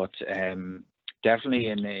 But definitely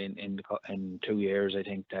in 2 years, I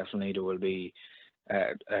think definitely there will be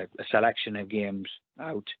a selection of games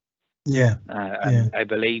out. Yeah. And I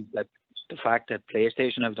believe that the fact that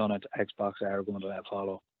PlayStation have done it, Xbox are going to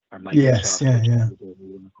follow, or Microsoft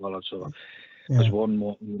follow. So because one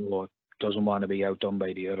more, doesn't want to be outdone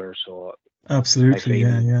by the other. So absolutely,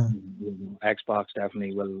 Xbox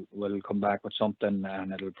definitely will come back with something,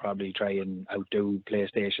 and it'll probably try and outdo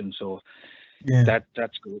PlayStation. So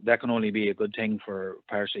that can only be a good thing for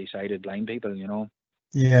partially sighted blind people,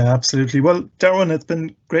 Yeah, absolutely. Well, Darwin, it's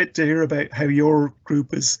been great to hear about how your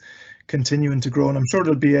group is continuing to grow, and I'm sure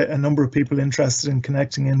there'll be a number of people interested in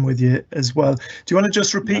connecting in with you as well. Do you want to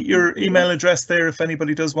just repeat your email address there if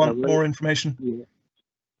anybody does want more information? Yeah.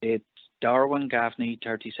 It's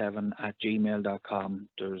darwingaffney37@gmail.com.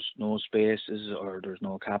 There's no spaces or there's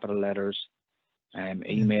no capital letters.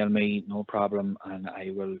 Email me, no problem, and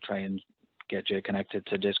I will try and get you connected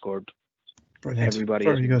to Discord. Brilliant. Everybody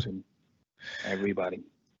Very good. Everybody.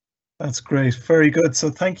 That's great. Very good. So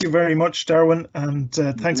thank you very much, Darwin, and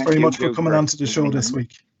thanks very much for coming on to the show this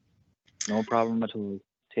week. No problem at all.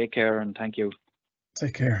 Take care and thank you.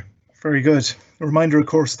 Take care. Very good. A reminder, of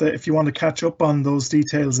course, that if you want to catch up on those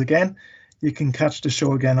details again, you can catch the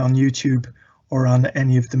show again on YouTube or on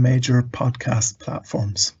any of the major podcast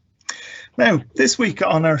platforms. Now, this week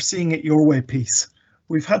on our Seeing It Your Way piece,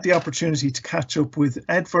 we've had the opportunity to catch up with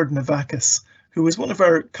Edvard Navakis, who was one of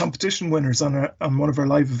our competition winners on one of our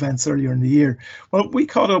live events earlier in the year. Well, we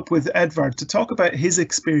caught up with Edvard to talk about his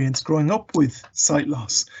experience growing up with sight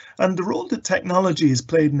loss and the role that technology has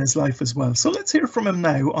played in his life as well. So let's hear from him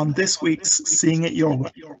now on this week's Seeing It Your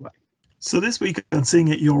Way. So this week on Seeing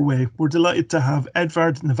It Your Way, we're delighted to have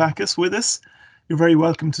Edvard Navakis with us. You're very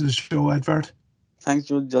welcome to the show, Edvard. Thanks,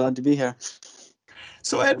 Jude. Glad to be here.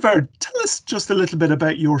 So, Edvard, tell us just a little bit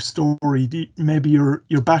about your story, maybe your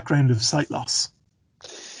background of sight loss.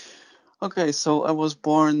 Okay, so I was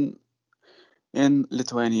born in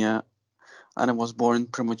Lithuania, and I was born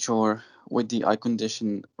premature with the eye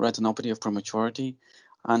condition retinopathy of prematurity.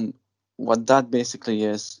 And what that basically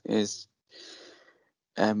is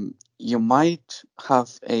you might have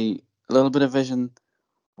a little bit of vision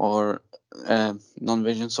or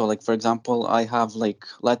non-vision. So, like, for example, I have like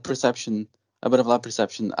light perception, a bit of light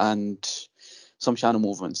perception, and some shadow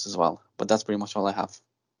movements as well. But that's pretty much all I have.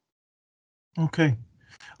 Okay.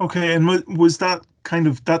 And was that kind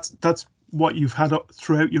of that's what you've had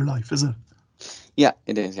throughout your life, is it? Yeah,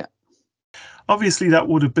 it is. Yeah. Obviously, that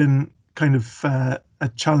would have been kind of a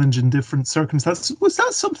challenge in different circumstances. Was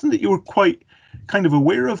that something that you were quite kind of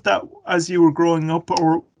aware of that as you were growing up,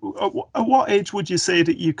 or at what age would you say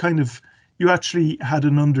that you actually had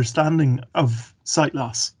an understanding of sight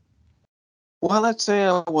loss? Well, I'd say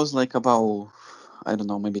I was like about, I don't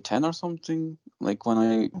know, maybe 10 or something. Like when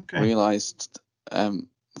I realized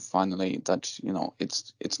finally that, you know,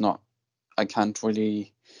 it's not, I can't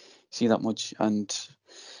really see that much and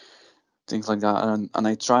things like that. And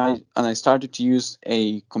I started to use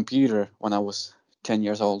a computer when I was 10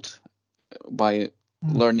 years old by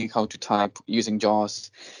learning how to type using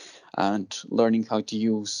JAWS and learning how to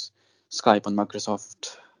use Skype and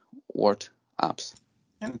Microsoft Word apps.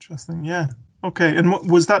 Interesting, yeah. Okay, and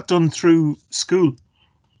was that done through school?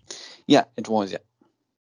 Yeah, it was, yeah.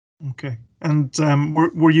 Okay, and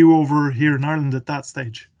were you over here in Ireland at that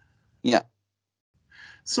stage? Yeah.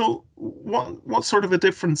 So what sort of a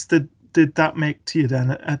difference did that make to you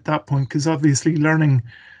then at that point? Because obviously learning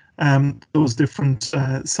those different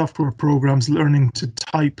software programs, learning to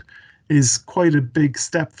type is quite a big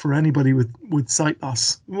step for anybody with sight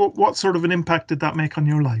loss. What sort of an impact did that make on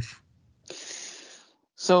your life?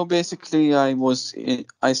 So basically, I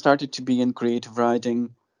started to be in creative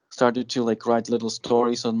writing, started to like write little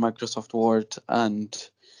stories on Microsoft Word and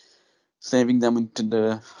saving them into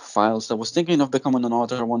the files. I was thinking of becoming an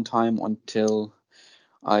author one time until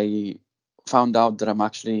I found out that I'm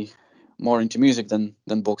actually more into music than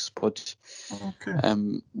books. But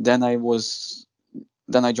then I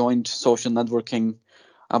joined social networking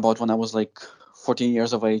about when I was like 14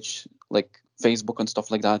 years of age, like Facebook and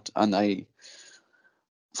stuff like that, and I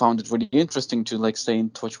found it really interesting to like stay in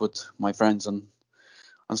touch with my friends and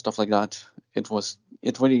stuff like that. It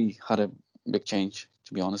really had a big change,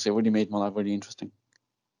 to be honest. It really made my life really interesting.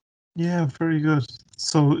 Yeah, very good.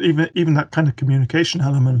 So even that kind of communication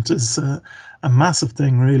element is a massive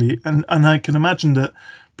thing, really. And I can imagine that,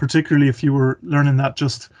 particularly if you were learning that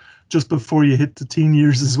just before you hit the teen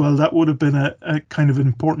years as well, that would have been a kind of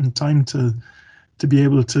important time to be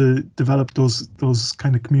able to develop those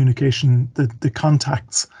kind of communication, the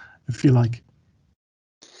contacts, if you like.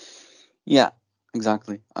 Yeah,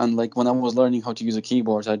 exactly. And like when I was learning how to use a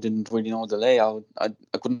keyboard, I didn't really know the layout. I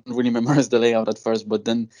couldn't really memorize the layout at first, but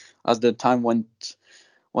then as the time went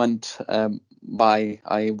by,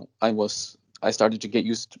 I started to get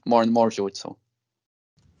used more and more to it. So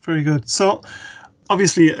very good. So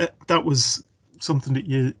obviously that was something that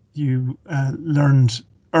you learned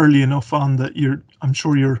early enough on that I'm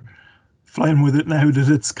sure you're flying with it now, that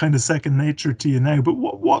it's kind of second nature to you now. But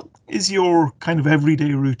what is your kind of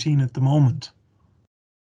everyday routine at the moment?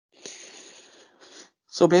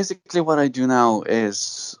 So basically what I do now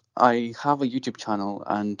is I have a YouTube channel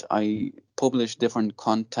and I publish different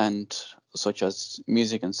content such as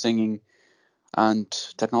music and singing, and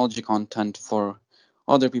technology content for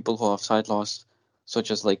other people who have sight loss,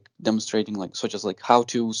 such as like demonstrating such as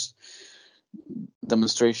how-tos,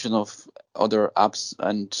 demonstration of other apps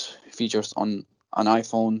and features on an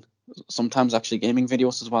iPhone, sometimes actually gaming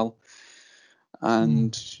videos as well,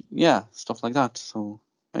 and yeah, stuff like that. So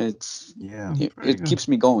it keeps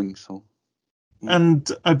me going. So and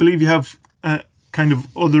I believe you have kind of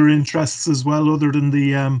other interests as well, other than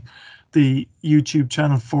the YouTube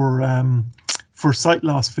channel for sight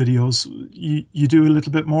loss videos. You do a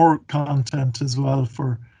little bit more content as well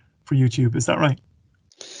for YouTube. Is that right?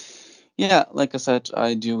 Yeah, like I said,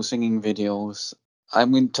 I do singing videos.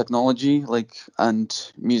 I'm in technology,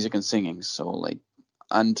 and music and singing. So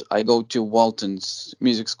and I go to Walton's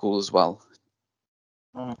music school as well.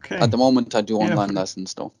 Okay. At the moment, I do online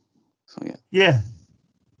lessons though. So yeah.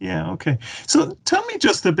 Yeah, okay. So tell me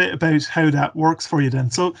just a bit about how that works for you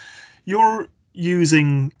then. So you're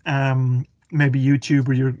using maybe YouTube,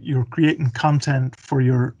 or you're creating content for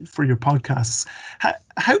your podcasts.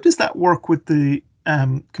 How does that work with the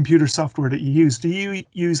computer software that you use? Do you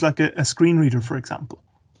use like a screen reader, for example?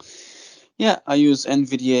 Yeah, I use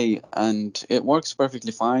NVDA and it works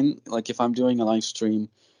perfectly fine. Like if I'm doing a live stream,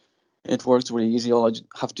 it works really easy. All I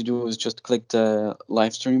have to do is just click the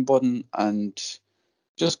live stream button and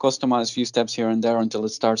just customize a few steps here and there until it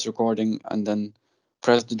starts recording, and then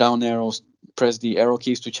press the down arrows, press the arrow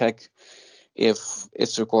keys to check if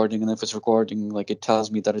it's recording, and if it's recording, it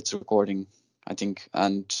tells me that it's recording, I think.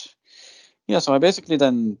 And yeah, so I basically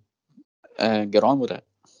then get on with it.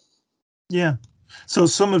 Yeah. So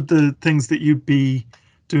some of the things that you'd be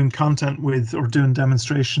doing content with or doing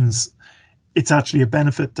demonstrations, it's actually a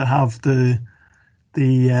benefit to have the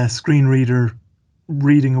screen reader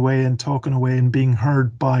reading away and talking away and being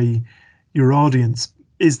heard by your audience.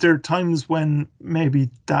 Is there times when maybe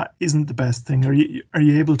that isn't the best thing? Are you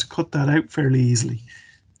able to cut that out fairly easily?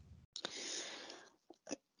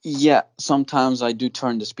 Yeah, sometimes I do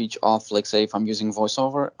turn the speech off. Like say if I'm using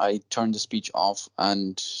voiceover, I turn the speech off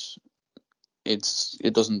and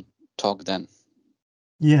it doesn't talk then.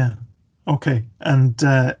 Yeah. Okay. And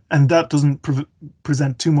that doesn't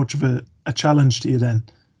present too much of a challenge to you then?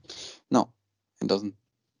 No, it doesn't.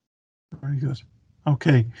 Very good.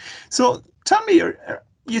 Okay. So tell me,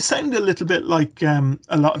 you sound a little bit like a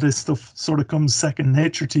lot of this stuff sort of comes second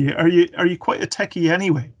nature to you. Are you quite a techie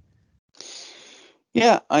anyway?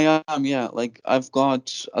 Yeah, I am. Yeah, I've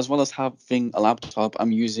got, as well as having a laptop,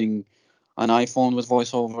 I'm using an iPhone with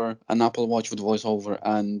VoiceOver, an Apple Watch with VoiceOver,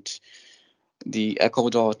 and the Echo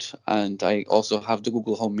Dot, and I also have the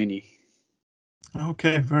Google Home Mini.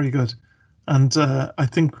 Okay, very good. And I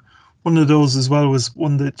think one of those as well was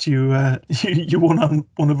one that you you won on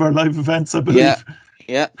one of our live events, I believe.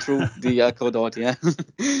 Yeah, through the Echo Dot. Yeah.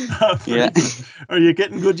 Yeah. Good. Are you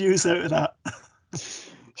getting good use out of that?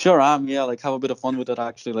 Sure am. Yeah, have a bit of fun with it.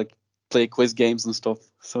 Actually, play quiz games and stuff.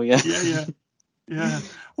 So yeah. Yeah.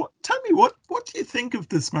 Well, tell me, what do you think of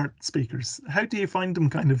the smart speakers? How do you find them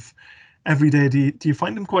kind of every day? Do you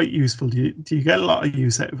find them quite useful? Do you get a lot of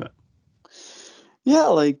use out of it? Yeah,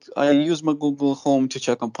 I use my Google Home to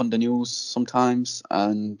check up on the news sometimes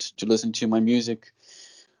and to listen to my music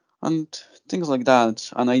and things like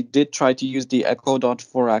that. And I did try to use the Echo Dot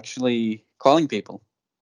for actually calling people.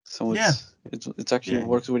 So it's actually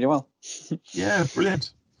works really well. Yeah,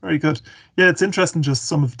 brilliant. Very good. Yeah, it's interesting just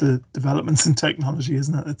some of the developments in technology,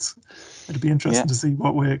 isn't it? It'll be interesting to see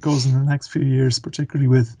what way it goes in the next few years, particularly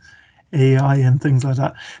with AI and things like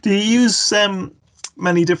that. Do you use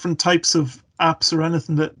many different types of apps or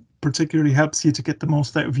anything that particularly helps you to get the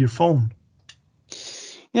most out of your phone?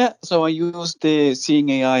 Yeah, so I use the Seeing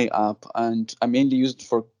AI app, and I mainly use it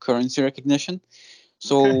for currency recognition.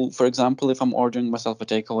 So, for example, if I'm ordering myself a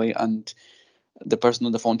takeaway and the person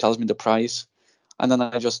on the phone tells me the price, and then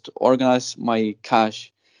I just organize my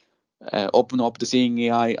cash, open up the Seeing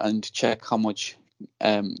AI and check how much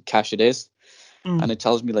cash it is, and it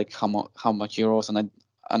tells me how much euros, and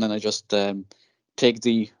then I just take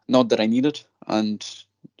the note that I needed and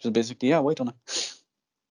just basically wait on it.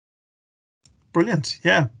 Brilliant.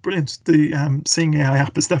 Yeah, brilliant. The Seeing AI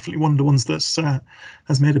app is definitely one of the ones that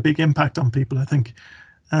has made a big impact on people, I think.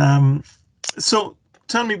 So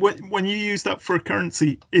tell me, when you use that for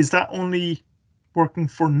currency, is that only working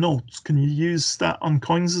for notes? Can you use that on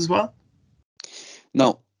coins as well?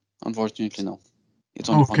 No, unfortunately, no. It's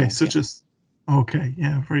only for notes, just okay.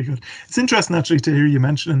 Yeah, very good. It's interesting actually to hear you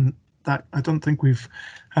mentioning that. I don't think we've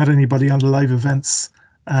had anybody on the live events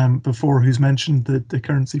before who's mentioned the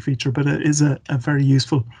currency feature, but it is a very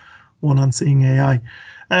useful one on Seeing AI.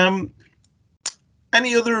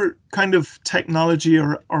 Any other kind of technology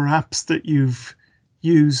or apps that you've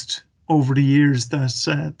used over the years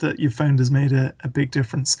that you found has made a big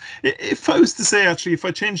difference? If I was to say, actually, if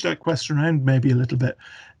I change that question around maybe a little bit,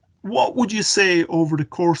 what would you say over the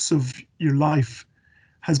course of your life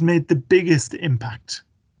has made the biggest impact?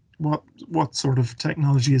 What sort of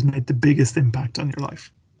technology has made the biggest impact on your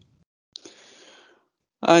life?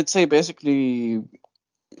 I'd say basically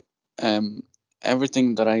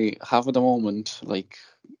everything that I have at the moment, like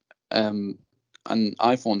an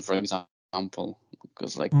iPhone, for example,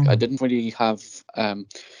 because like I didn't really have.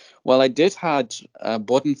 Well, I did had a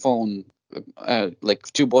button phone, like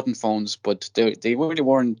 2 button phones, but they really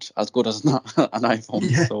weren't as good as an iPhone.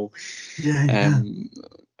 Yeah. So Yeah.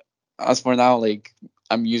 as for now, like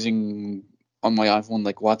I'm using on my iPhone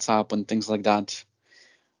like WhatsApp and things like that,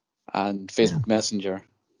 and Facebook Messenger.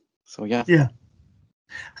 So yeah. Yeah.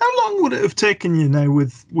 How long would it have taken you now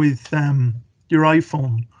with your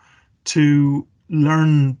iPhone to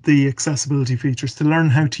learn the accessibility features, to learn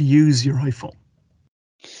how to use your iPhone?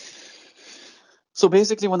 So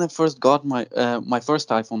basically, when I first got my my first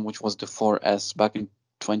iPhone, which was the 4S back in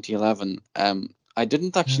 2011, I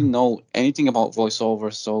didn't actually know anything about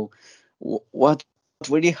VoiceOver. So what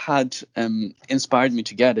really had inspired me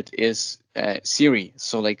to get it is Siri.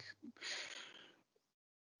 So like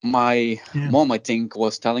my mom, I think,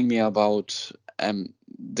 was telling me about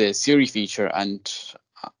the Siri feature, and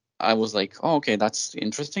I was like, oh, okay, that's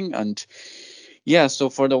interesting. And yeah, so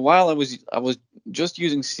for the while I was just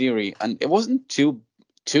using Siri, and it wasn't too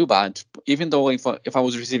bad. Even though if I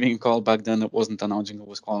was receiving a call back then, it wasn't announcing who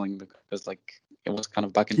was calling, because like it was kind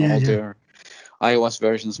of back in older iOS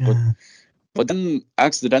versions. But then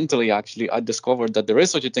accidentally, actually, I discovered that there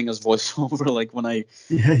is such a thing as VoiceOver. Like when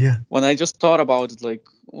I just thought about it, like,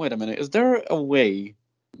 wait a minute, is there a way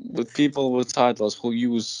with people with sight loss who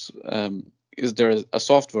use is there a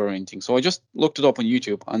software or anything? So I just looked it up on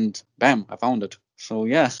YouTube, and bam, I found it. So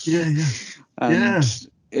yeah. And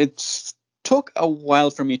it took a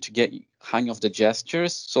while for me to get hang of the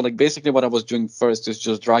gestures. So like basically what I was doing first is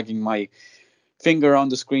just dragging my finger on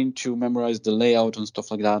the screen to memorize the layout and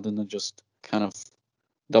stuff like that, and then just kind of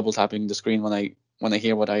double tapping the screen when I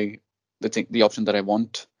hear the option that I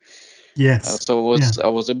want. Yes. So I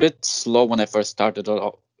was a bit slow when I first started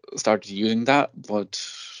using that, but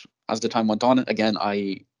as the time went on, again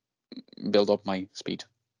I built up my speed.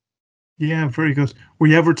 Yeah, very good. Were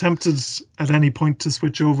you ever tempted at any point to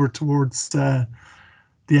switch over towards the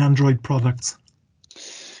Android products?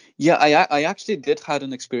 Yeah, I actually did had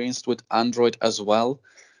an experience with Android as well,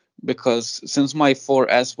 because since my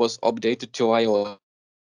 4S was updated to iOS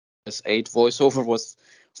 8, VoiceOver was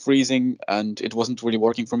freezing and it wasn't really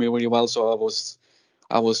working for me really well. So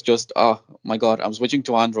I was just, oh my God, I'm switching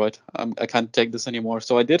to Android. I can't take this anymore.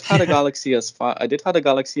 So I did had a Galaxy S5. I did had a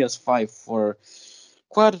Galaxy S5 for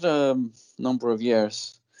quite a number of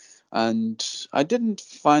years, and I didn't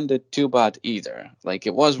find it too bad either. Like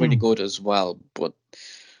it was really good as well, but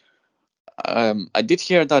I did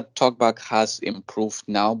hear that TalkBack has improved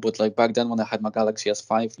now, but like back then when I had my Galaxy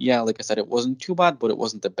S5, yeah, like I said, it wasn't too bad, but it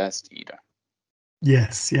wasn't the best either.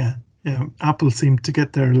 Yes, yeah. Apple seemed to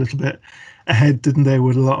get there a little bit ahead, didn't they,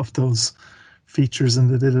 with a lot of those features, and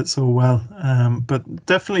they did it so well. But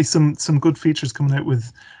definitely some good features coming out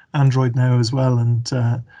with Android now as well, and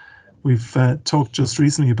we've talked just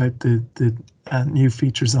recently about the new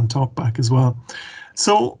features on TalkBack as well.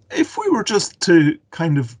 So if we were just to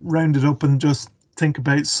kind of round it up and just think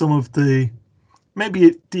about some of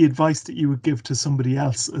maybe the advice that you would give to somebody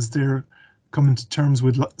else as they're coming to terms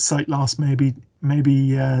with sight loss, maybe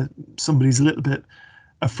somebody's a little bit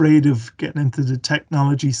afraid of getting into the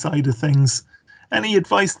technology side of things. Any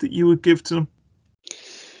advice that you would give to them?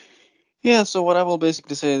 Yeah, so what I will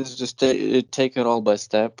basically say is just take it all by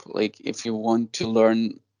step. Like if you want to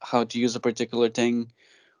learn how to use a particular thing,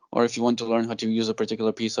 or if you want to learn how to use a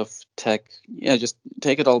particular piece of tech, yeah, just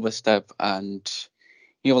take it all by step and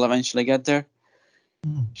you will eventually get there.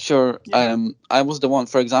 Sure. I was the one,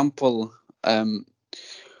 for example, my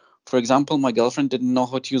girlfriend didn't know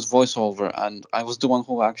how to use VoiceOver, and I was the one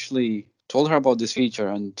who actually told her about this feature,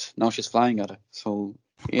 and now she's flying at it. So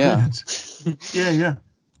yeah. Yeah.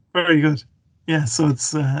 Very good. Yeah, so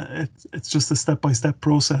it's just a step-by-step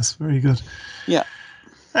process. Very good. Yeah.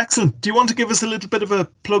 Excellent. Do you want to give us a little bit of a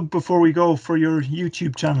plug before we go for your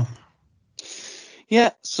YouTube channel?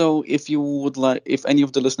 Yeah, so if any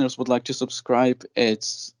of the listeners would like to subscribe,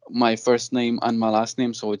 it's my first name and my last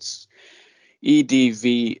name, so it's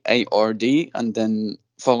EDVARD, and then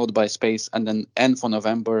followed by space, and then N for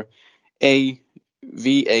November, AVACKAS.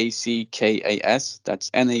 That's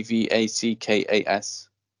NAVACKAS.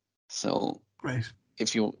 So great.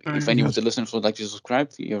 if Very any good. of the listeners would like to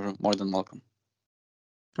subscribe, you're more than welcome.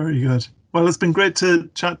 Very good. Well, it's been great to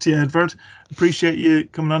chat to you, Edvard. Appreciate you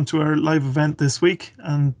coming on to our live event this week,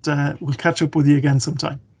 and we'll catch up with you again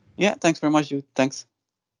sometime. Yeah, thanks very much, Jude. Thanks.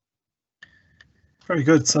 Very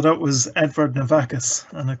good. So that was Edvard Navakis.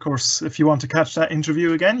 And of course, if you want to catch that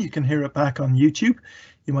interview again, you can hear it back on YouTube.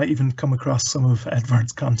 You might even come across some of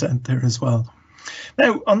Edvard's content there as well.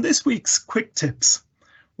 Now, on this week's Quick Tips,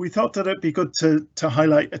 we thought that it'd be good to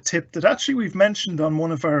highlight a tip that actually we've mentioned on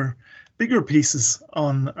one of our bigger pieces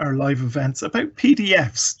on our live events about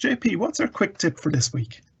PDFs. JP, what's our quick tip for this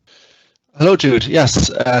week? Hello, Jude. Yes,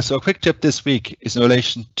 so a quick tip this week is in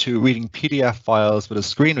relation to reading PDF files with a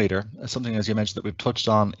screen reader, something, as you mentioned, that we've touched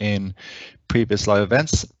on in previous live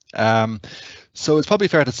events. So it's probably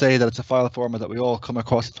fair to say that it's a file format that we all come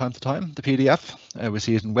across from time to time, the PDF. We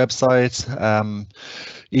see it in websites,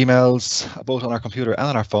 emails, both on our computer and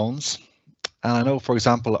on our phones. And I know, for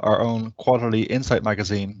example, our own Quarterly Insight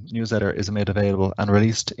magazine newsletter is made available and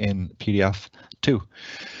released in PDF too.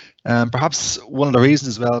 Perhaps one of the reasons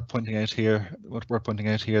as well, what we're pointing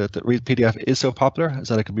out here, that the PDF is so popular is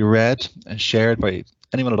that it can be read and shared by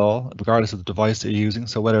anyone at all, regardless of the device that you're using.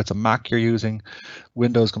 So whether it's a Mac you're using,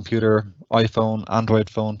 Windows computer, iPhone, Android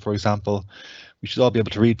phone, for example, we should all be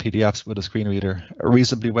able to read PDFs with a screen reader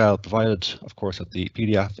reasonably well, provided, of course, that the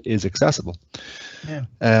PDF is accessible.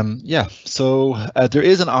 Yeah. So there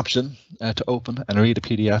is an option to open and read a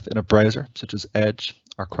PDF in a browser, such as Edge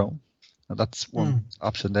or Chrome. And that's one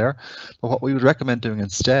option there. But what we would recommend doing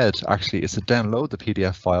instead actually is to download the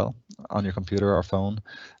PDF file on your computer or phone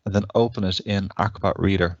and then open it in Acrobat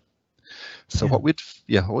Reader. So what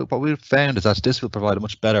we've found is that this will provide a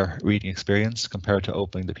much better reading experience compared to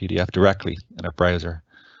opening the PDF directly in a browser.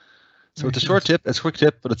 So it's a short tip, it's a quick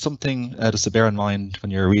tip, but it's something just to bear in mind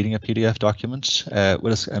when you're reading a PDF document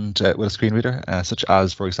with a screen reader, such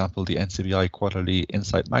as, for example, the NCBI Quarterly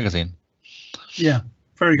Insight magazine. Yeah.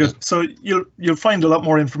 Very good. So you'll find a lot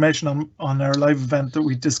more information on our live event that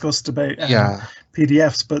we discussed about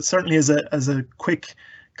PDFs, but certainly as a quick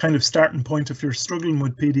kind of starting point, if you're struggling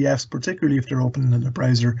with PDFs, particularly if they're open in a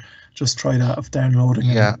browser, just try that of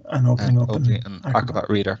downloading and opening up in Acrobat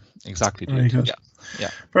Reader. Exactly. Very good.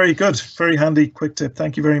 Yeah. Very good. Very handy quick tip.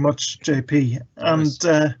 Thank you very much, JP.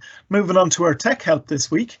 And moving on to our tech help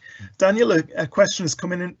this week, Daniel, a question is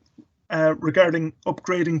coming in regarding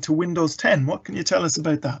upgrading to Windows 10. What can you tell us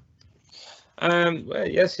about that? Well,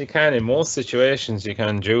 yes, you can. In most situations, you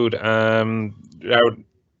can, Jude.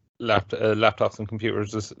 Laptops and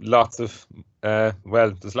computers, there's lots of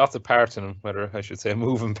there's lots of parts in them, whether I should say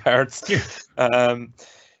moving parts.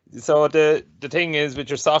 So the thing is, with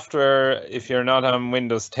your software, if you're not on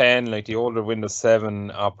Windows 10, like the older Windows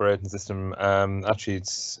 7 operating system, actually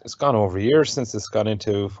it's gone over years since it's gone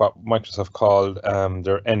into what Microsoft called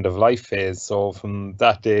their end of life phase. So from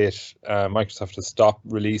that date, Microsoft has stopped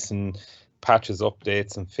releasing patches,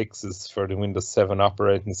 updates and fixes for the Windows 7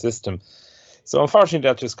 operating system. So unfortunately,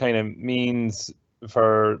 that just kind of means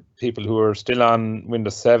for people who are still on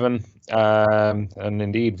Windows 7 and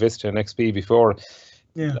indeed Vista and XP before,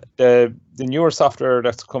 the newer software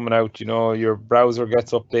that's coming out, you know, your browser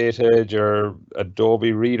gets updated, your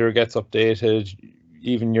Adobe Reader gets updated,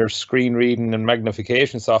 even your screen reading and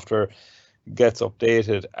magnification software gets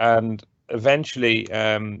updated, and eventually,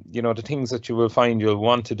 you know, the things that you will find you'll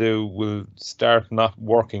want to do will start not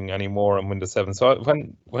working anymore on Windows 7. So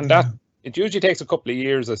when that, it usually takes a couple of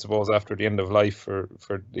years, I suppose, after the end of life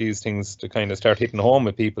for these things to kind of start hitting home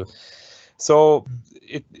with people. So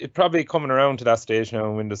it probably coming around to that stage now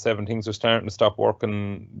in Windows 7, things are starting to stop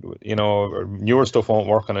working, you know, or newer stuff won't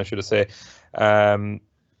work on, I should say. So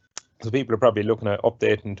people are probably looking at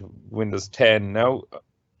updating to Windows 10. Now,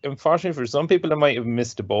 unfortunately for some people, they might have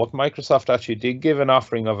missed the boat. Microsoft actually did give an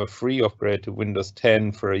offering of a free upgrade to Windows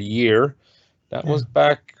 10 for a year. That was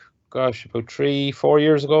back, gosh, about 3-4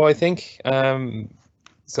 years ago, I think.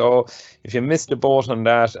 So if you missed the boat on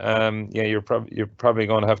that, yeah, you're probably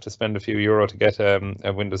going to have to spend a few euro to get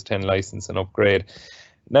a Windows 10 license and upgrade.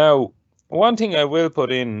 Now, one thing I will put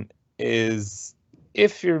in is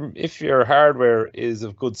if your hardware is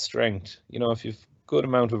of good strength, you know, if you've good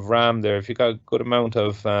amount of RAM there, if you've got a good amount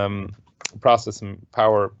of processing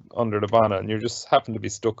power under the bonnet, and you just happen to be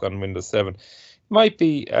stuck on Windows 7, it might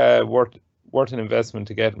be worth an investment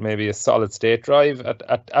to get maybe a solid state drive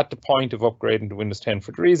at the point of upgrading to Windows 10.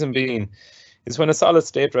 For the reason being is when a solid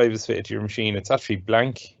state drive is fitted to your machine, it's actually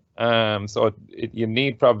blank. So you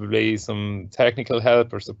need probably some technical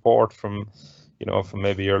help or support from you know, from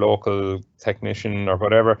maybe your local technician or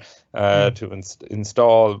whatever, to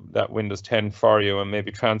install that Windows 10 for you and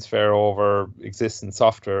maybe transfer over existing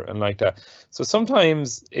software and like that. So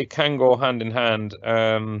sometimes it can go hand in hand,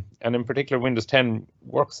 and in particular Windows 10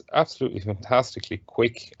 works absolutely fantastically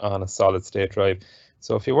quick on a solid state drive.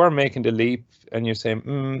 So if you were making the leap and you're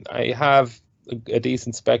saying, I have a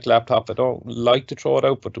decent spec laptop, I don't like to throw it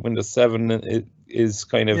out, but the Windows 7 is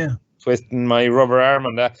kind of twisting my rubber arm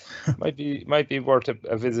on that, might be worth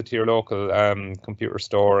a visit to your local computer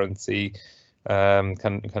store and see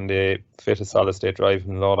can they fit a solid state drive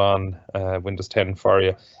and load on Windows 10 for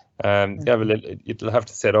you. You'll have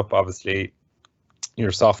to set up obviously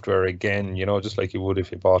your software again, you know, just like you would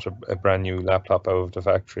if you bought a brand new laptop out of the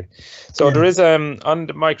factory. So there is on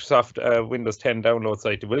the Microsoft Windows 10 download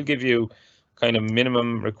site, it will give you kind of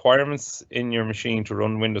minimum requirements in your machine to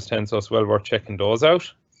run Windows 10, so it's well worth checking those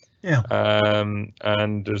out.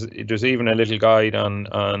 And there's even a little guide on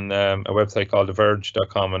a website called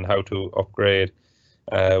theverge.com on how to upgrade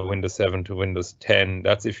Windows 7 to Windows 10.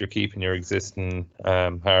 That's if you're keeping your existing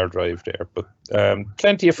hard drive there. But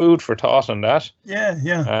plenty of food for thought on that.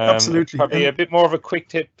 Absolutely. Probably a bit more of a quick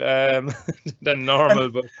tip than normal,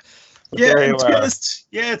 but to be honest,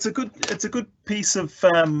 it's a good piece of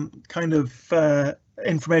kind of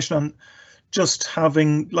information on just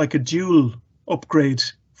having like a dual upgrade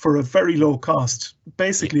for a very low cost.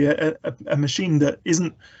 Basically, a machine that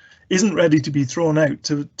isn't ready to be thrown out,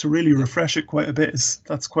 to really refresh it quite a bit.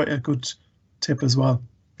 That's quite a good tip as well.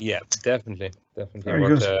 Yeah, definitely very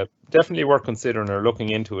worth, good. Definitely worth considering or looking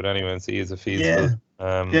into it anyway and see is it feasible.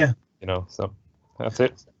 You know, so that's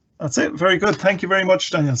it. That's it. Very good. Thank you very much,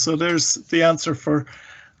 Daniel. So there's the answer for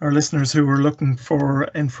our listeners who are looking for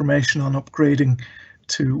information on upgrading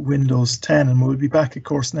to Windows 10. And we'll be back, of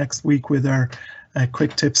course, next week with our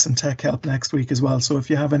quick tips and tech help next week as well. So if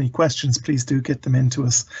you have any questions, please do get them into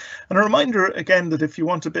us. And a reminder again that if you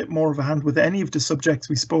want a bit more of a hand with any of the subjects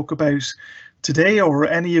we spoke about today, or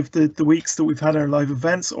any of the weeks that we've had our live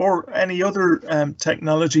events, or any other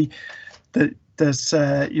technology that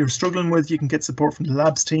you're struggling with, you can get support from the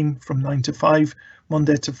Labs team from 9 to 5,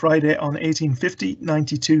 Monday to Friday on 1850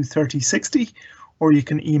 92 30 60, or you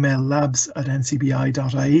can email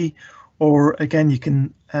labs@ncbi.ie, or again, you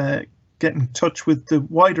can get in touch with the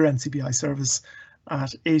wider NCBI service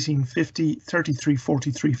at 1850 33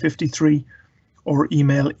 43 53, or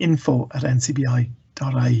email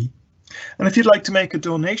info@ncbi.ie. And if you'd like to make a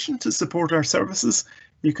donation to support our services,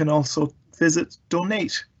 you can also visit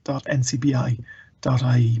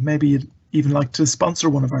donate.ncbi.ie. Maybe you'd even like to sponsor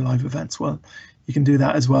one of our live events. Well, you can do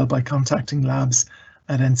that as well by contacting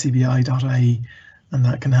labs@ncbi.ie, and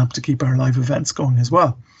that can help to keep our live events going as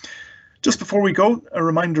well. Just before we go, a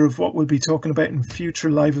reminder of what we'll be talking about in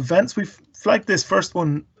future live events. We've flagged this first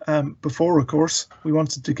one before, of course. We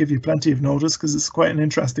wanted to give you plenty of notice because it's quite an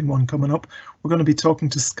interesting one coming up. We're going to be talking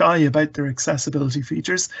to Sky about their accessibility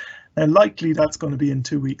features. Now, likely that's going to be in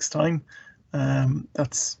 2 weeks' time.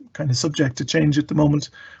 That's kind of subject to change at the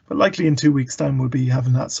moment, but likely in 2 weeks' time we'll be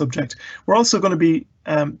having that subject. We're also going to be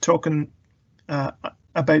talking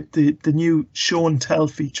about the new show and tell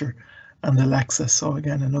feature and Alexa. So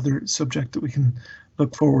again, another subject that we can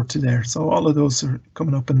look forward to there. So all of those are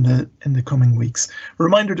coming up in the coming weeks. A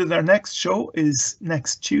reminder that our next show is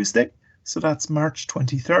next Tuesday, so that's March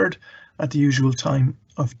 23rd at the usual time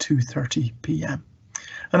of 2:30 p.m.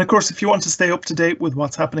 And of course, if you want to stay up to date with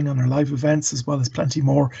what's happening on our live events, as well as plenty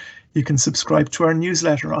more, you can subscribe to our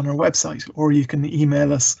newsletter on our website, or you can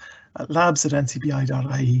email us at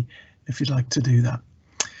labs@ncbi.ie if you'd like to do that.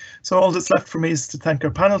 So all that's left for me is to thank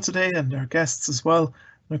our panel today and our guests as well,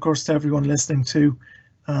 and of course to everyone listening too.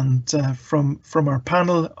 And from our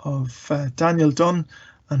panel of Daniel Dunn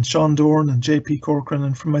and Sean Dorn and JP Corcoran,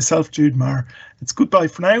 and from myself, Jude Marr, it's goodbye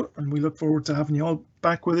for now, and we look forward to having you all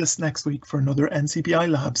back with us next week for another NCBI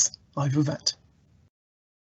Labs live event.